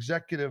to be an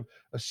executive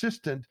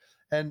assistant,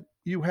 and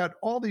you had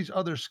all these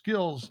other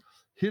skills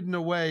hidden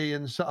away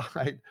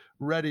inside,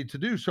 ready to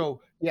do.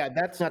 So yeah,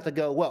 that's not to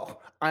go,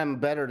 well, I'm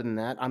better than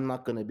that. I'm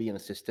not going to be an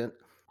assistant.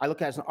 I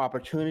look at it as an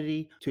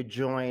opportunity to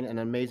join an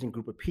amazing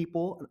group of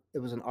people. It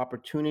was an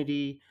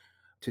opportunity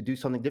to do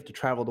something different, to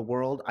travel the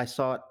world. I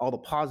saw it, all the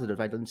positive.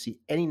 I didn't see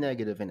any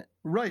negative in it.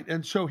 Right.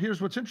 And so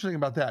here's what's interesting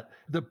about that.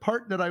 The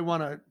part that I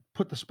want to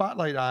put the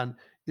spotlight on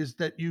is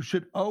that you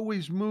should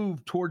always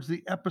move towards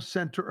the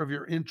epicenter of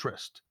your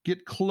interest.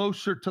 Get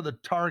closer to the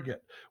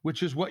target,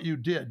 which is what you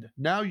did.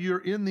 Now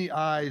you're in the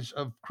eyes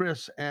of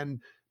Chris and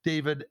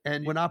David,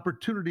 and when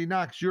opportunity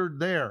knocks, you're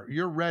there,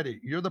 you're ready.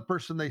 You're the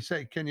person they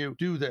say, can you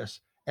do this?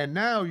 And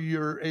now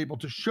you're able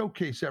to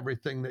showcase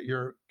everything that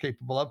you're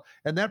capable of.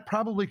 And that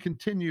probably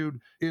continued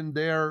in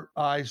their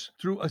eyes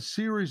through a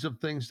series of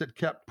things that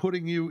kept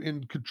putting you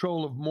in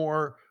control of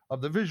more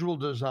of the visual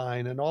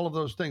design and all of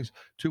those things,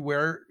 to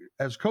where,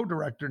 as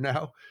co-director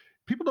now,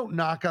 people don't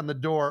knock on the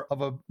door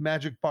of a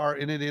magic bar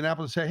in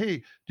Indianapolis and say, hey,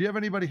 do you have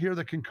anybody here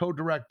that can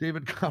co-direct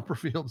David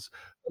Copperfield's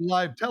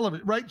live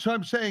television? Right. So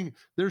I'm saying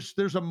there's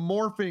a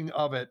morphing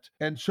of it.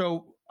 And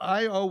so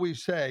I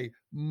always say,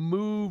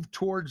 move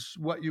towards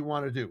what you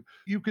want to do.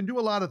 You can do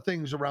a lot of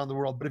things around the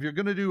world, but if you're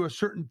going to do a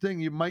certain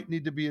thing, you might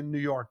need to be in New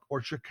York or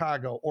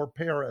Chicago or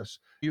Paris.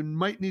 You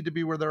might need to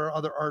be where there are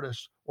other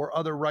artists or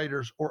other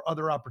writers or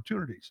other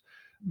opportunities.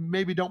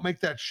 Maybe don't make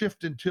that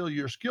shift until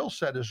your skill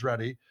set is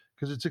ready,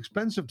 because it's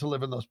expensive to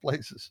live in those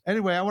places.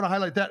 Anyway, I want to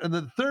highlight that. And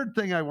the third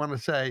thing I want to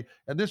say,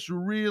 and this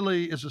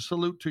really is a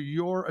salute to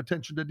your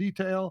attention to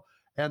detail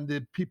and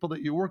the people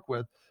that you work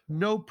with,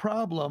 no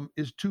problem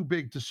is too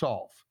big to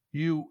solve.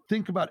 You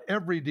think about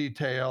every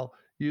detail,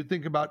 you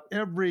think about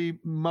every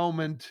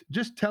moment.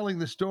 Just telling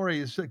the story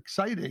is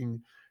exciting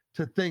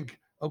to think,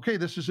 okay,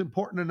 this is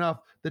important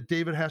enough that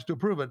David has to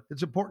approve it.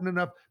 It's important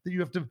enough that you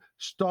have to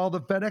stall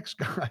the FedEx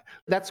guy.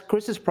 That's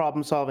Chris's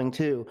problem solving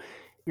too.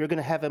 You're going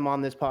to have him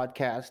on this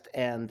podcast,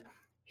 and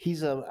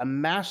he's a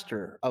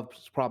master of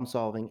problem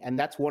solving. And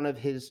that's one of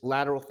his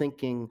lateral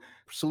thinking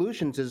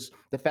solutions is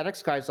the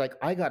FedEx guy's like,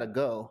 I got to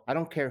go. I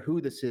don't care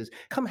who this is.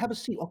 Come have a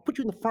seat. I'll put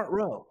you in the front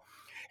row.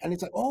 And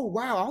it's like, oh,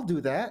 wow, I'll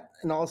do that.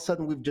 And all of a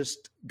sudden, we've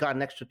just got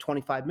an extra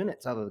 25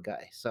 minutes out of the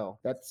guy. So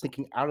that's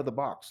thinking out of the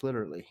box,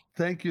 literally.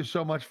 Thank you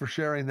so much for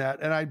sharing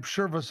that. And I'm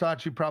sure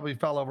Versace probably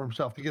fell over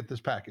himself to get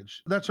this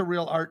package. That's a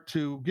real art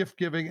to gift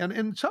giving, and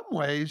in some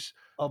ways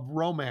of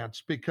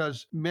romance,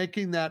 because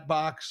making that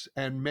box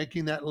and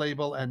making that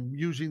label and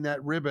using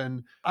that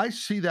ribbon, I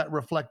see that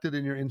reflected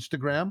in your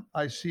Instagram.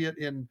 I see it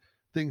in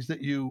things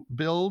that you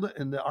build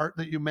and the art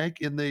that you make,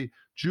 in the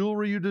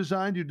jewelry you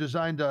designed. You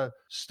designed a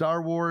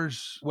Star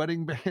Wars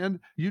wedding band.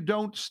 You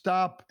don't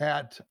stop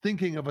at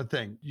thinking of a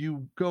thing.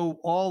 You go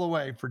all the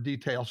way for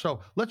detail.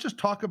 So let's just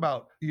talk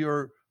about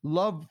your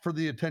love for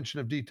the attention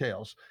of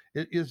details.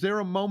 Is there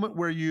a moment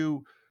where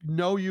you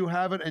know you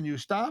have it and you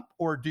stop,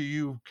 or do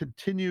you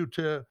continue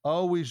to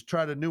always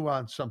try to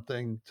nuance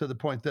something to the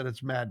point that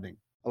it's maddening?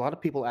 A lot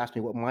of people ask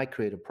me what my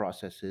creative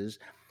process is.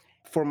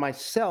 For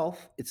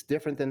myself, it's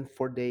different than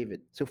for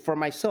David. So for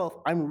myself,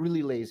 I'm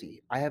really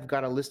lazy. I have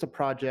got a list of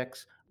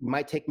projects. It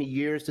might take me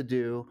years to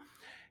do.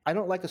 I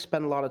don't like to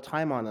spend a lot of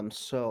time on them.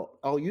 So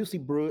I'll usually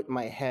brew it in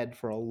my head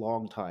for a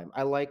long time.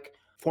 I like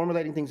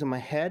formulating things in my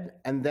head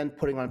and then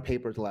putting on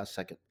paper at the last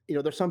second.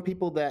 There's some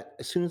people that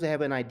as soon as they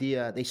have an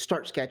idea, they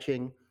start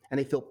sketching and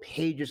they fill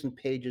pages and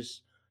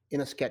pages in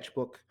a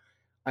sketchbook.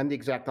 I'm the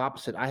exact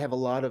opposite. I have a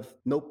lot of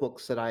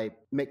notebooks that I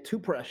make too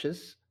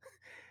precious.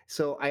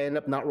 So I end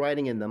up not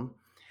writing in them.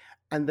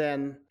 And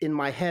then in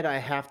my head, I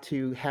have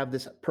to have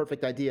this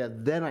perfect idea.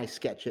 Then I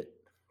sketch it,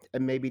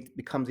 and maybe it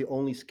becomes the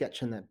only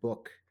sketch in that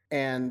book.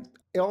 And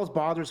it always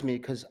bothers me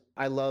because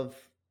I love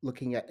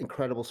looking at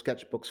incredible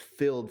sketchbooks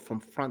filled from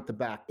front to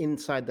back,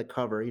 inside the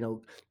cover.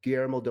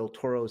 Guillermo del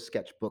Toro's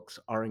sketchbooks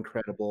are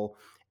incredible.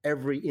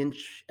 Every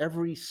inch,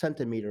 every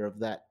centimeter of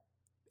that,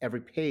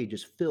 every page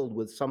is filled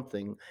with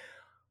something.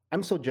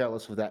 I'm so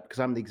jealous of that because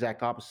I'm the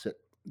exact opposite.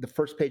 The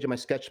first page of my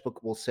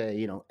sketchbook will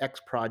say,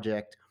 X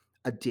project,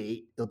 a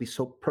date. It'll be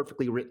so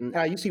perfectly written. And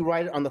I usually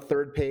write it on the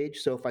third page.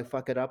 So if I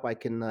fuck it up, I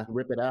can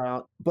rip it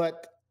out.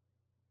 But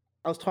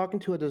I was talking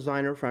to a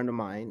designer friend of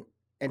mine,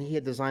 and he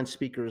had designed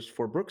speakers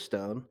for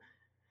Brookstone.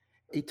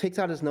 He takes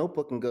out his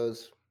notebook and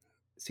goes,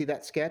 see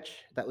that sketch?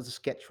 That was a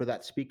sketch for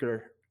that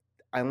speaker.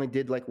 I only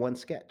did like one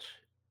sketch.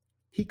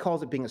 He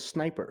calls it being a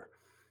sniper.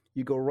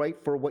 You go right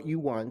for what you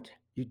want,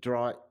 you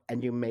draw it,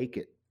 and you make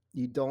it.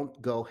 You don't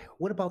go,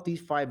 what about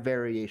these 5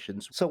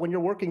 variations? So when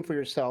you're working for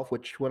yourself,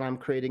 which when I'm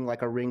creating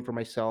like a ring for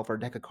myself or a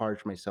deck of cards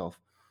for myself,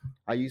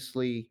 I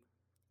usually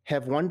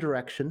have one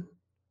direction.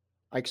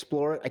 I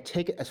explore it. I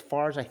take it as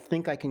far as I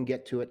think I can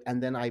get to it.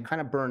 And then I kind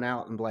of burn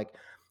out and like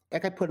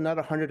I put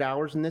another 100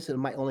 hours in this, it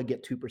might only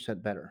get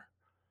 2% better.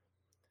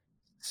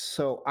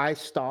 So I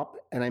stop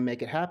and I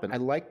make it happen. I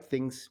like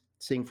things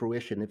seeing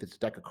fruition. If it's a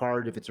deck of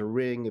cards, if it's a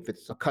ring, if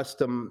it's a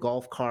custom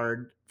golf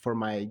card for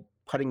my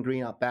putting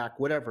green out back,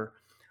 whatever.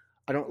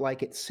 I don't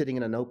like it sitting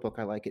in a notebook.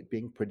 I like it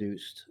being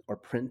produced or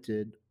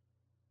printed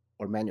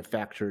or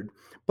manufactured.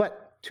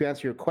 But to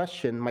answer your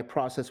question, my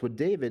process with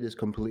David is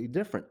completely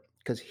different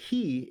because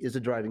he is a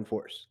driving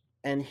force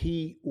and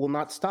he will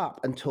not stop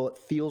until it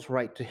feels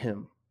right to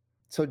him.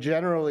 So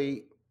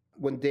generally,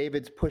 when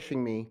David's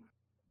pushing me,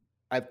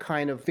 I've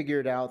kind of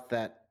figured out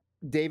that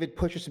David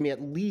pushes me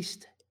at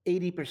least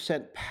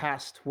 80%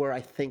 past where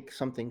I think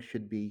something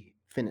should be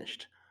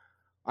finished.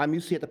 I'm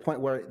usually at the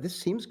point where this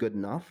seems good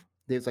enough.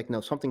 David's like,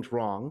 no, something's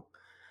wrong.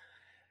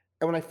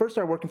 And when I first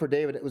started working for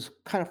David, it was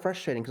kind of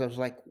frustrating because I was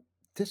like,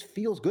 this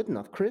feels good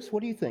enough. Chris, what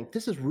do you think?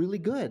 This is really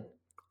good.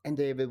 And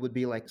David would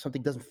be like,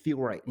 something doesn't feel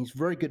right. And he's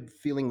very good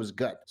feeling his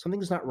gut.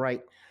 Something's not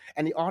right.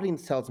 And the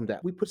audience tells him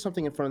that. We put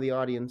something in front of the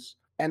audience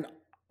and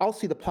I'll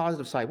see the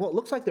positive side. Well, it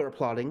looks like they're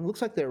applauding.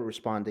 Looks like they're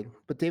responding.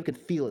 But Dave can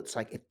feel it. It's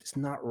like, it's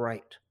not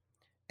right.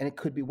 And it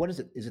could be, what is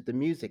it? Is it the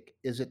music?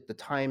 Is it the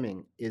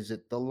timing? Is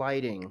it the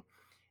lighting?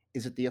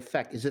 Is it the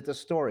effect? Is it the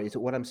story? Is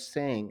it what I'm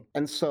saying?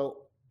 And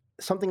so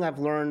something I've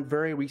learned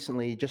very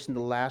recently, just in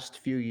the last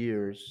few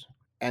years,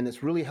 and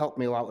it's really helped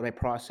me a lot with my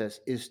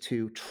process, is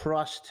to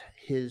trust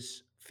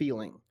his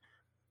feeling.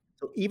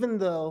 So even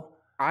though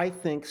I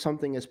think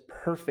something is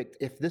perfect,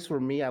 if this were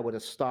me, I would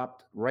have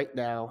stopped right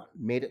now,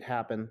 made it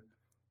happen,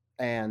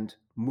 and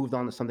moved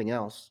on to something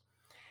else.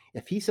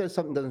 If he says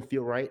something doesn't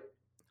feel right,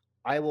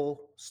 I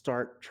will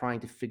start trying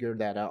to figure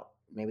that out.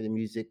 Maybe the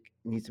music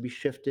needs to be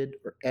shifted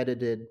or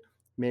edited.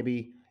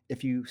 Maybe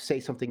if you say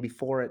something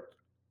before it,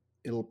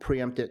 it'll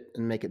preempt it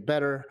and make it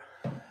better.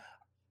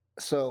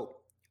 So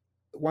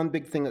One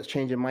big thing that's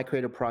changed in my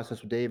creative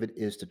process with David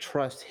is to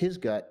trust his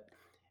gut.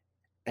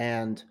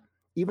 And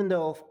even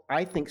though if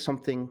I think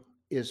something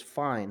is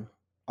fine,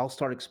 I'll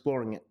start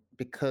exploring it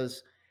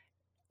because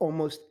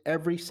almost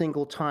every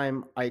single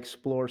time I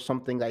explore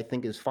something that I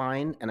think is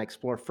fine and I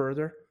explore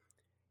further,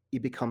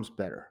 it becomes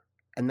better.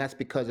 And that's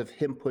because of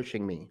him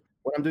pushing me.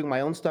 When I'm doing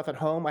my own stuff at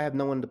home, I have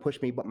no one to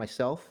push me but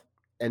myself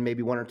and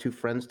maybe one or two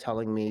friends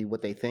telling me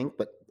what they think.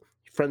 But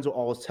friends will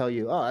always tell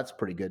you, oh, that's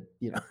pretty good.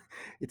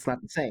 It's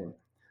not the same.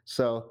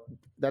 So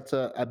that's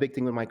a big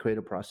thing with my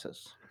creative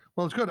process.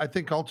 Well, it's good. I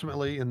think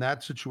ultimately in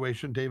that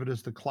situation, David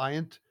is the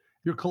client.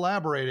 You're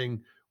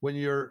collaborating when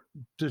you're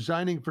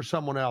designing for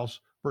someone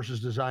else versus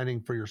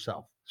designing for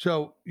yourself.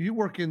 So you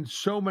work in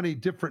so many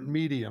different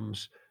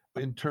mediums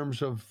in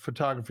terms of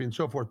photography and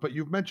so forth, but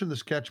you've mentioned the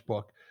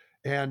sketchbook.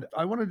 And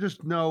I want to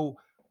just know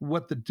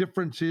what the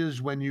difference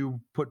is when you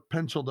put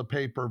pencil to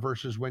paper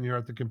versus when you're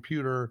at the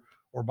computer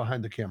or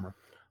behind the camera.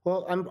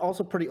 Well, I'm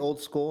also pretty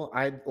old school.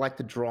 I like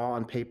to draw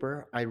on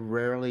paper. I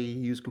rarely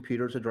use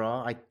computers to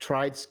draw. I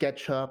tried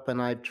SketchUp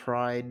and I've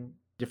tried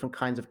different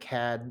kinds of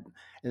CAD, and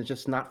it's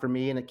just not for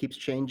me, and it keeps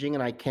changing,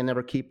 and I can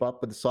never keep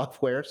up with the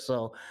software.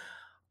 So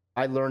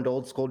I learned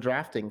old school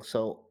drafting.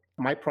 So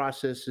my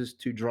process is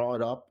to draw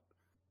it up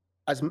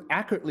as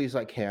accurately as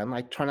I can.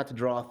 I try not to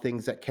draw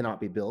things that cannot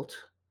be built.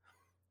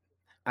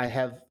 I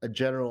have a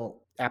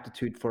general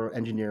aptitude for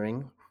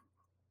engineering,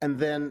 and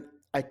then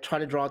I try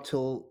to draw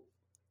till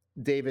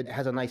David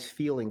has a nice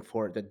feeling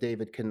for it that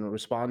David can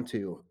respond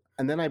to.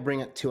 And then I bring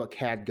it to a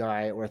CAD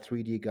guy or a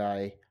 3D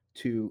guy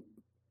to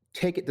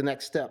take it the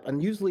next step.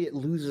 And usually it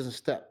loses a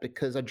step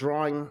because a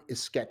drawing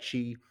is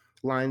sketchy,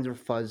 lines are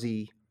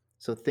fuzzy,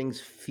 so things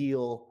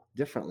feel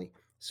differently.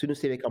 As soon as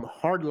they become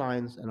hard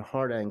lines and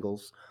hard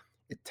angles,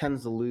 it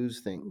tends to lose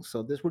things.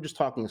 So this, we're just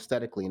talking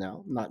aesthetically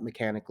now, not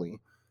mechanically.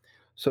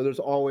 So there's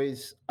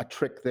always a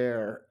trick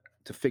there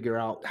to figure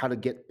out how to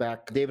get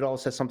back. David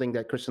always says something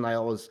that Chris and I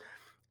always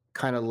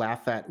kind of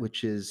laugh at,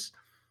 which is,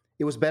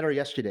 it was better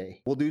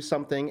yesterday. We'll do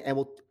something and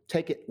we'll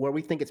take it where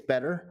we think it's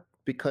better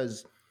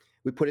because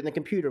we put it in the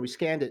computer, we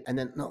scanned it, and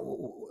then,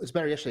 no, it's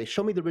better yesterday.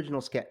 Show me the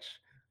original sketch.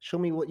 Show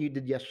me what you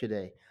did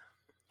yesterday.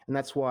 And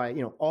that's why,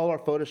 all our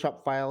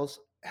Photoshop files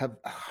have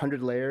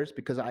 100 layers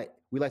because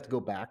we like to go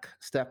back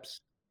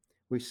steps.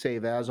 We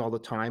save as all the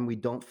time. We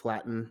don't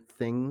flatten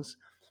things.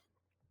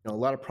 A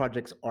lot of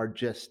projects are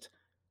just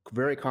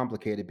very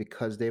complicated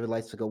because David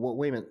likes to go, well,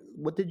 wait a minute,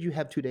 what did you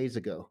have 2 days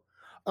ago?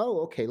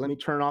 Oh, okay, let me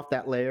turn off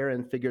that layer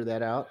and figure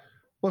that out.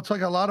 Well, it's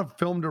like a lot of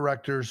film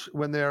directors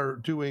when they're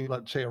doing,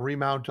 let's say, a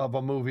remount of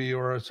a movie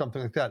or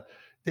something like that.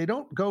 They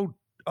don't go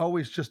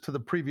always just to the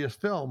previous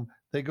film.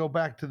 They go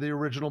back to the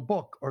original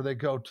book, or they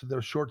go to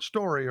their short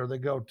story, or they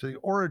go to the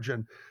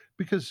origin,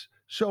 because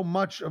so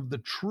much of the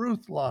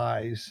truth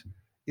lies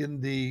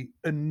in the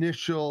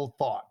initial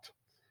thought.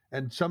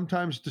 And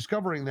sometimes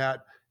discovering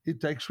that, it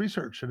takes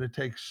research and it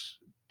takes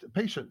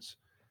patience.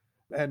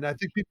 And I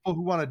think people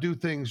who want to do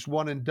things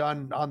one and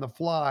done on the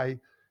fly,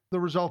 the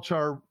results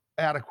are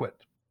adequate.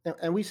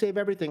 And we save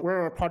everything.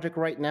 We're on a project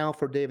right now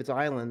for David's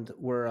Island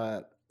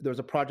where there's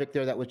a project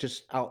there that was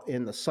just out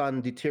in the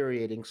sun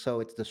deteriorating, so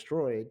it's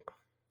destroyed.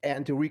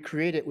 And to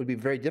recreate it would be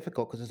very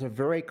difficult because it's a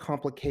very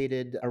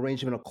complicated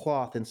arrangement of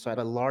cloth inside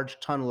a large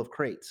tunnel of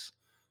crates.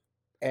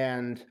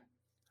 And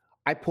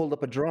I pulled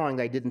up a drawing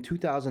I did in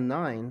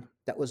 2009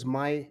 that was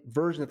my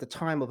version at the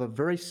time of a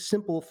very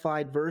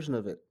simplified version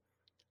of it,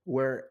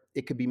 where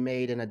it could be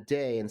made in a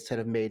day instead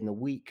of made in a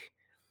week.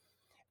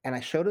 And I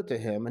showed it to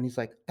him and he's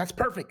like, that's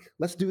perfect.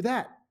 Let's do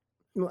that.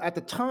 At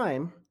the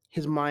time,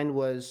 his mind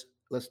was,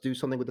 let's do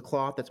something with the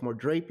cloth that's more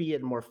drapey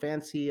and more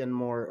fancy and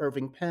more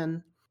Irving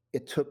Penn.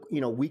 It took,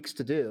 weeks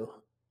to do.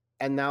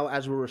 And now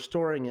as we're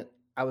restoring it,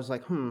 I was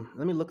like,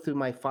 let me look through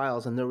my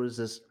files. And there was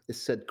it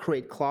said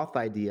create cloth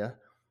idea,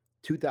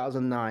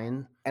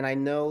 2009. And I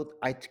know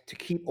to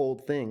keep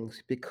old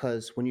things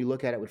because when you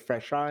look at it with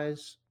fresh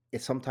eyes,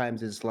 it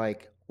sometimes is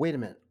like, wait a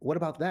minute, what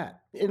about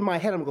that? In my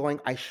head, I'm going,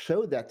 I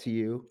showed that to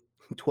you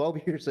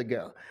 12 years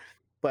ago.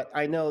 But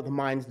I know the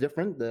mind's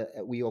different,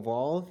 we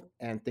evolve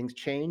and things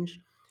change.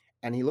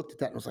 And he looked at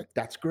that and was like,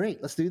 that's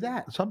great, let's do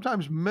that.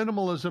 Sometimes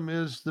minimalism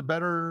is the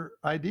better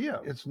idea.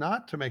 It's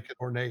not to make it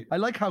ornate. I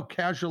like how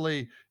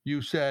casually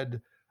you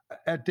said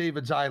at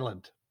David's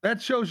Island.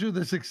 That shows you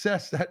the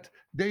success that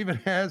David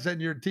has and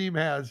your team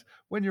has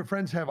when your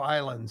friends have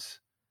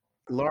islands.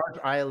 Large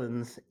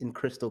islands in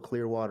crystal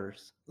clear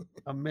waters.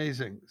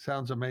 Amazing.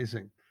 Sounds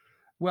amazing.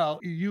 Well,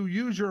 you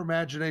use your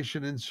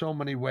imagination in so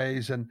many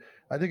ways. And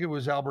I think it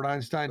was Albert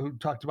Einstein who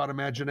talked about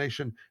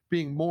imagination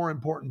being more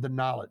important than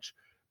knowledge.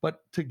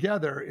 But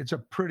together, it's a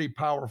pretty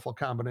powerful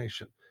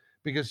combination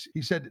because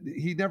he said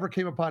he never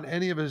came upon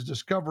any of his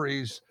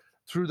discoveries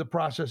through the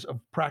process of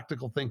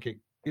practical thinking.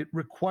 It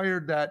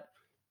required that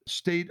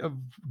state of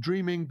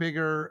dreaming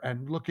bigger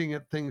and looking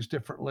at things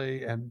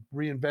differently and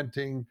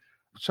reinventing.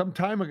 Some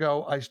time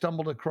ago, I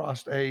stumbled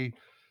across a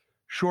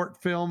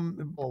short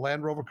film, a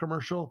Land Rover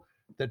commercial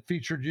that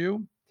featured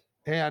you,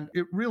 and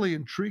it really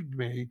intrigued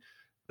me.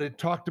 It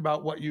talked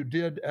about what you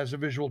did as a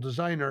visual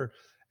designer,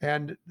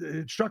 And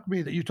it struck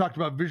me that you talked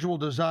about visual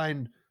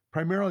design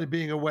primarily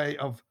being a way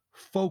of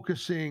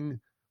focusing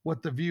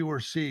what the viewer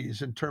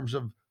sees in terms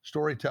of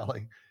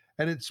storytelling.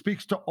 And it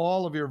speaks to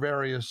all of your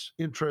various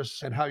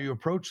interests and how you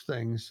approach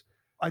things.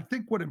 I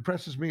think what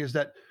impresses me is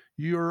that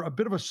you're a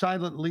bit of a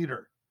silent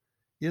leader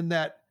in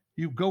that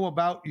you go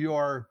about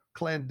your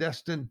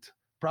clandestine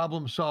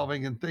problem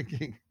solving and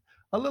thinking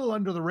a little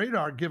under the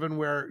radar, given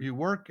where you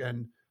work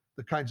and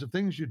the kinds of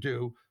things you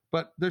do.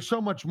 But there's so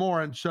much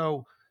more. And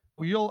so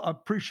you'll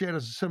appreciate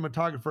as a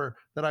cinematographer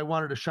that I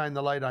wanted to shine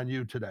the light on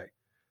you today.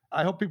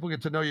 I hope people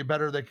get to know you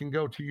better. They can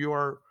go to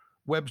your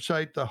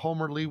website,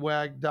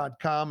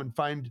 thehomerlewag.com, and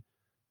find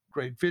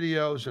great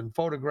videos and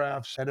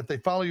photographs. And if they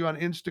follow you on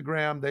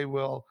Instagram, they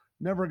will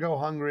never go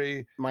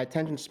hungry. My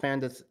attention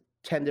span is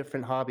 10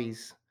 different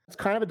hobbies. It's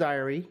kind of a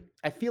diary.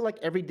 I feel like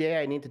every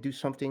day I need to do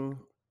something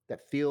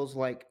that feels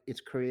like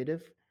it's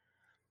creative.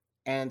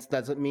 And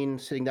doesn't mean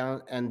sitting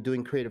down and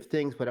doing creative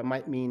things, but it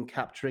might mean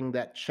capturing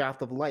that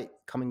shaft of light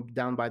coming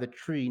down by the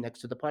tree next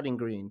to the putting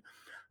green.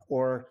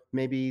 Or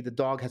maybe the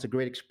dog has a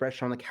great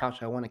expression on the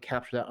couch. I want to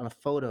capture that on a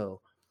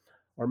photo.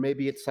 Or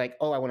maybe it's like,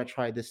 oh, I want to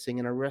try this thing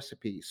in a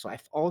recipe. So I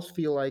always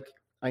feel like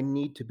I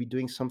need to be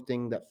doing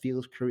something that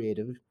feels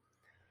creative,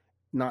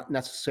 not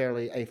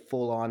necessarily a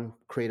full-on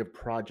creative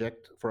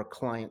project for a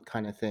client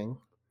kind of thing.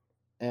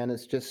 And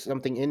it's just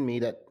something in me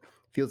that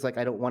feels like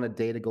I don't want a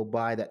day to go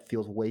by that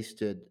feels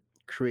wasted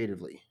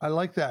creatively. I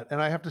like that.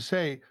 And I have to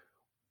say,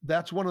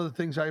 that's one of the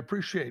things I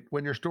appreciate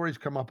when your stories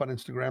come up on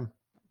Instagram.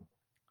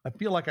 I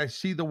feel like I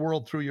see the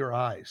world through your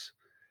eyes.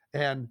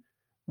 And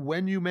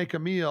when you make a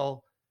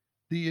meal,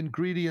 the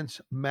ingredients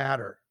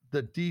matter.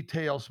 The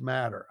details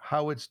matter.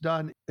 How it's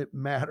done, it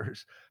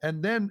matters.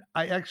 And then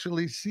I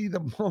actually see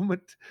the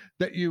moment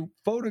that you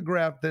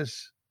photograph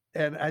this,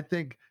 and I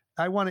think,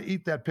 I want to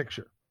eat that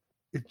picture.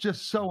 It's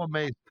just so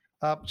amazing.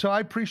 So I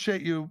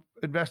appreciate you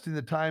investing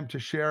the time to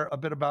share a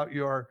bit about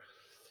your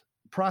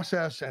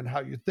process and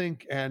how you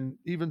think, and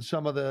even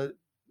some of the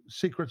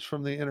secrets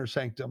from the inner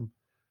sanctum.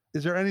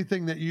 Is there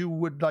anything that you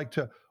would like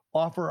to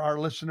offer our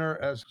listener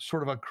as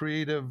sort of a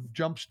creative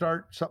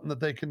jumpstart, something that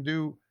they can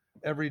do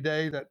every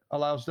day that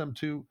allows them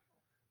to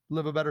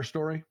live a better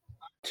story?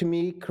 To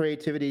me,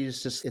 creativity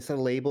is just, it's a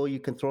label you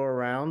can throw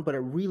around, but it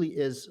really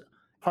is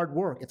hard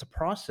work. It's a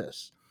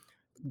process.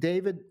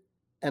 David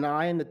and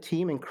I and the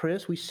team and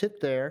Chris, we sit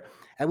there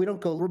and we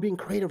don't go, we're being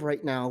creative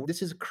right now.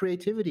 This is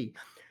creativity.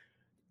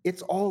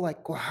 It's all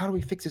like, well, how do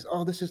we fix this?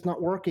 Oh, this is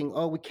not working.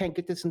 Oh, we can't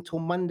get this until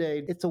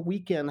Monday. It's a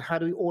weekend. How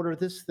do we order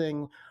this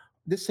thing?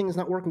 This thing is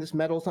not working. This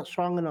metal is not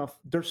strong enough.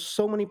 There's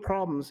so many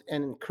problems,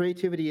 and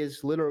creativity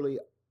is literally,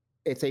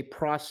 it's a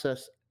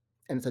process,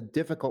 and it's a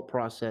difficult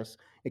process.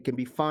 It can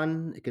be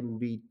fun. It can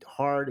be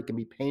hard. It can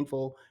be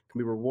painful. It can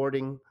be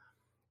rewarding,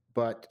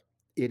 but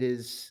it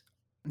is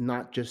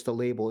not just a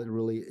label. It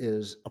really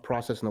is a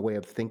process and a way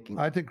of thinking.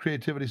 I think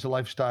creativity is a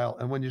lifestyle,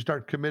 and when you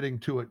start committing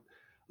to it,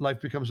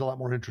 life becomes a lot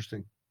more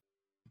interesting.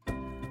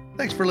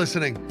 Thanks for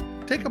listening.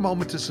 Take a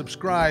moment to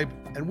subscribe,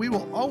 and we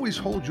will always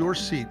hold your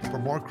seat for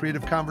more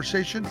creative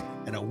conversation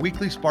and a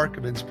weekly spark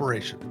of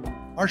inspiration.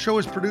 Our show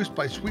is produced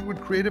by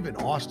Sweetwood Creative in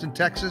Austin,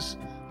 Texas,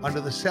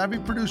 under the savvy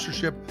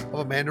producership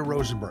of Amanda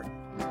Rosenberg,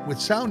 with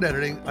sound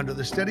editing under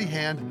the steady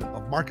hand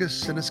of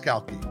Marcus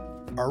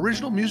Siniscalchi. Our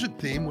original music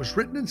theme was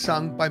written and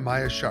sung by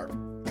Maya Sharp,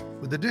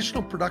 with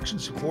additional production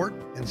support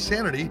and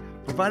sanity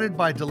provided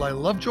by Delilah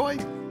Lovejoy,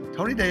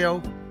 Tony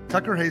Deo,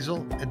 Tucker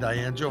Hazel, and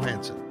Diane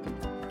Johansson.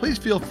 Please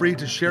feel free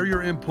to share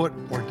your input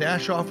or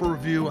dash off a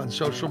review on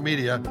social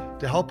media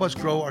to help us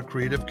grow our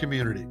creative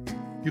community.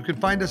 You can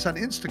find us on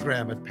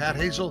Instagram at Pat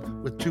Hazel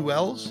with 2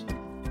 L's,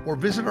 or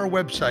visit our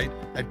website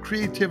at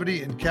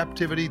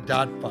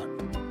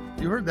creativityandcaptivity.fun.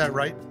 You heard that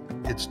right.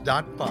 It's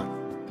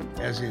 .fun,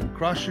 as in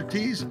cross your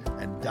T's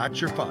and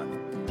dot your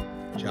fun.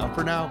 Ciao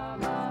for now.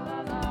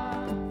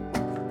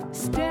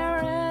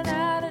 Staring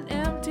at an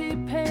empty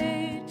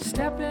page,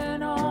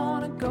 stepping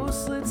on a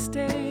ghostlit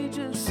stage,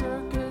 a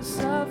circus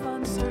of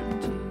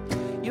uncertainty.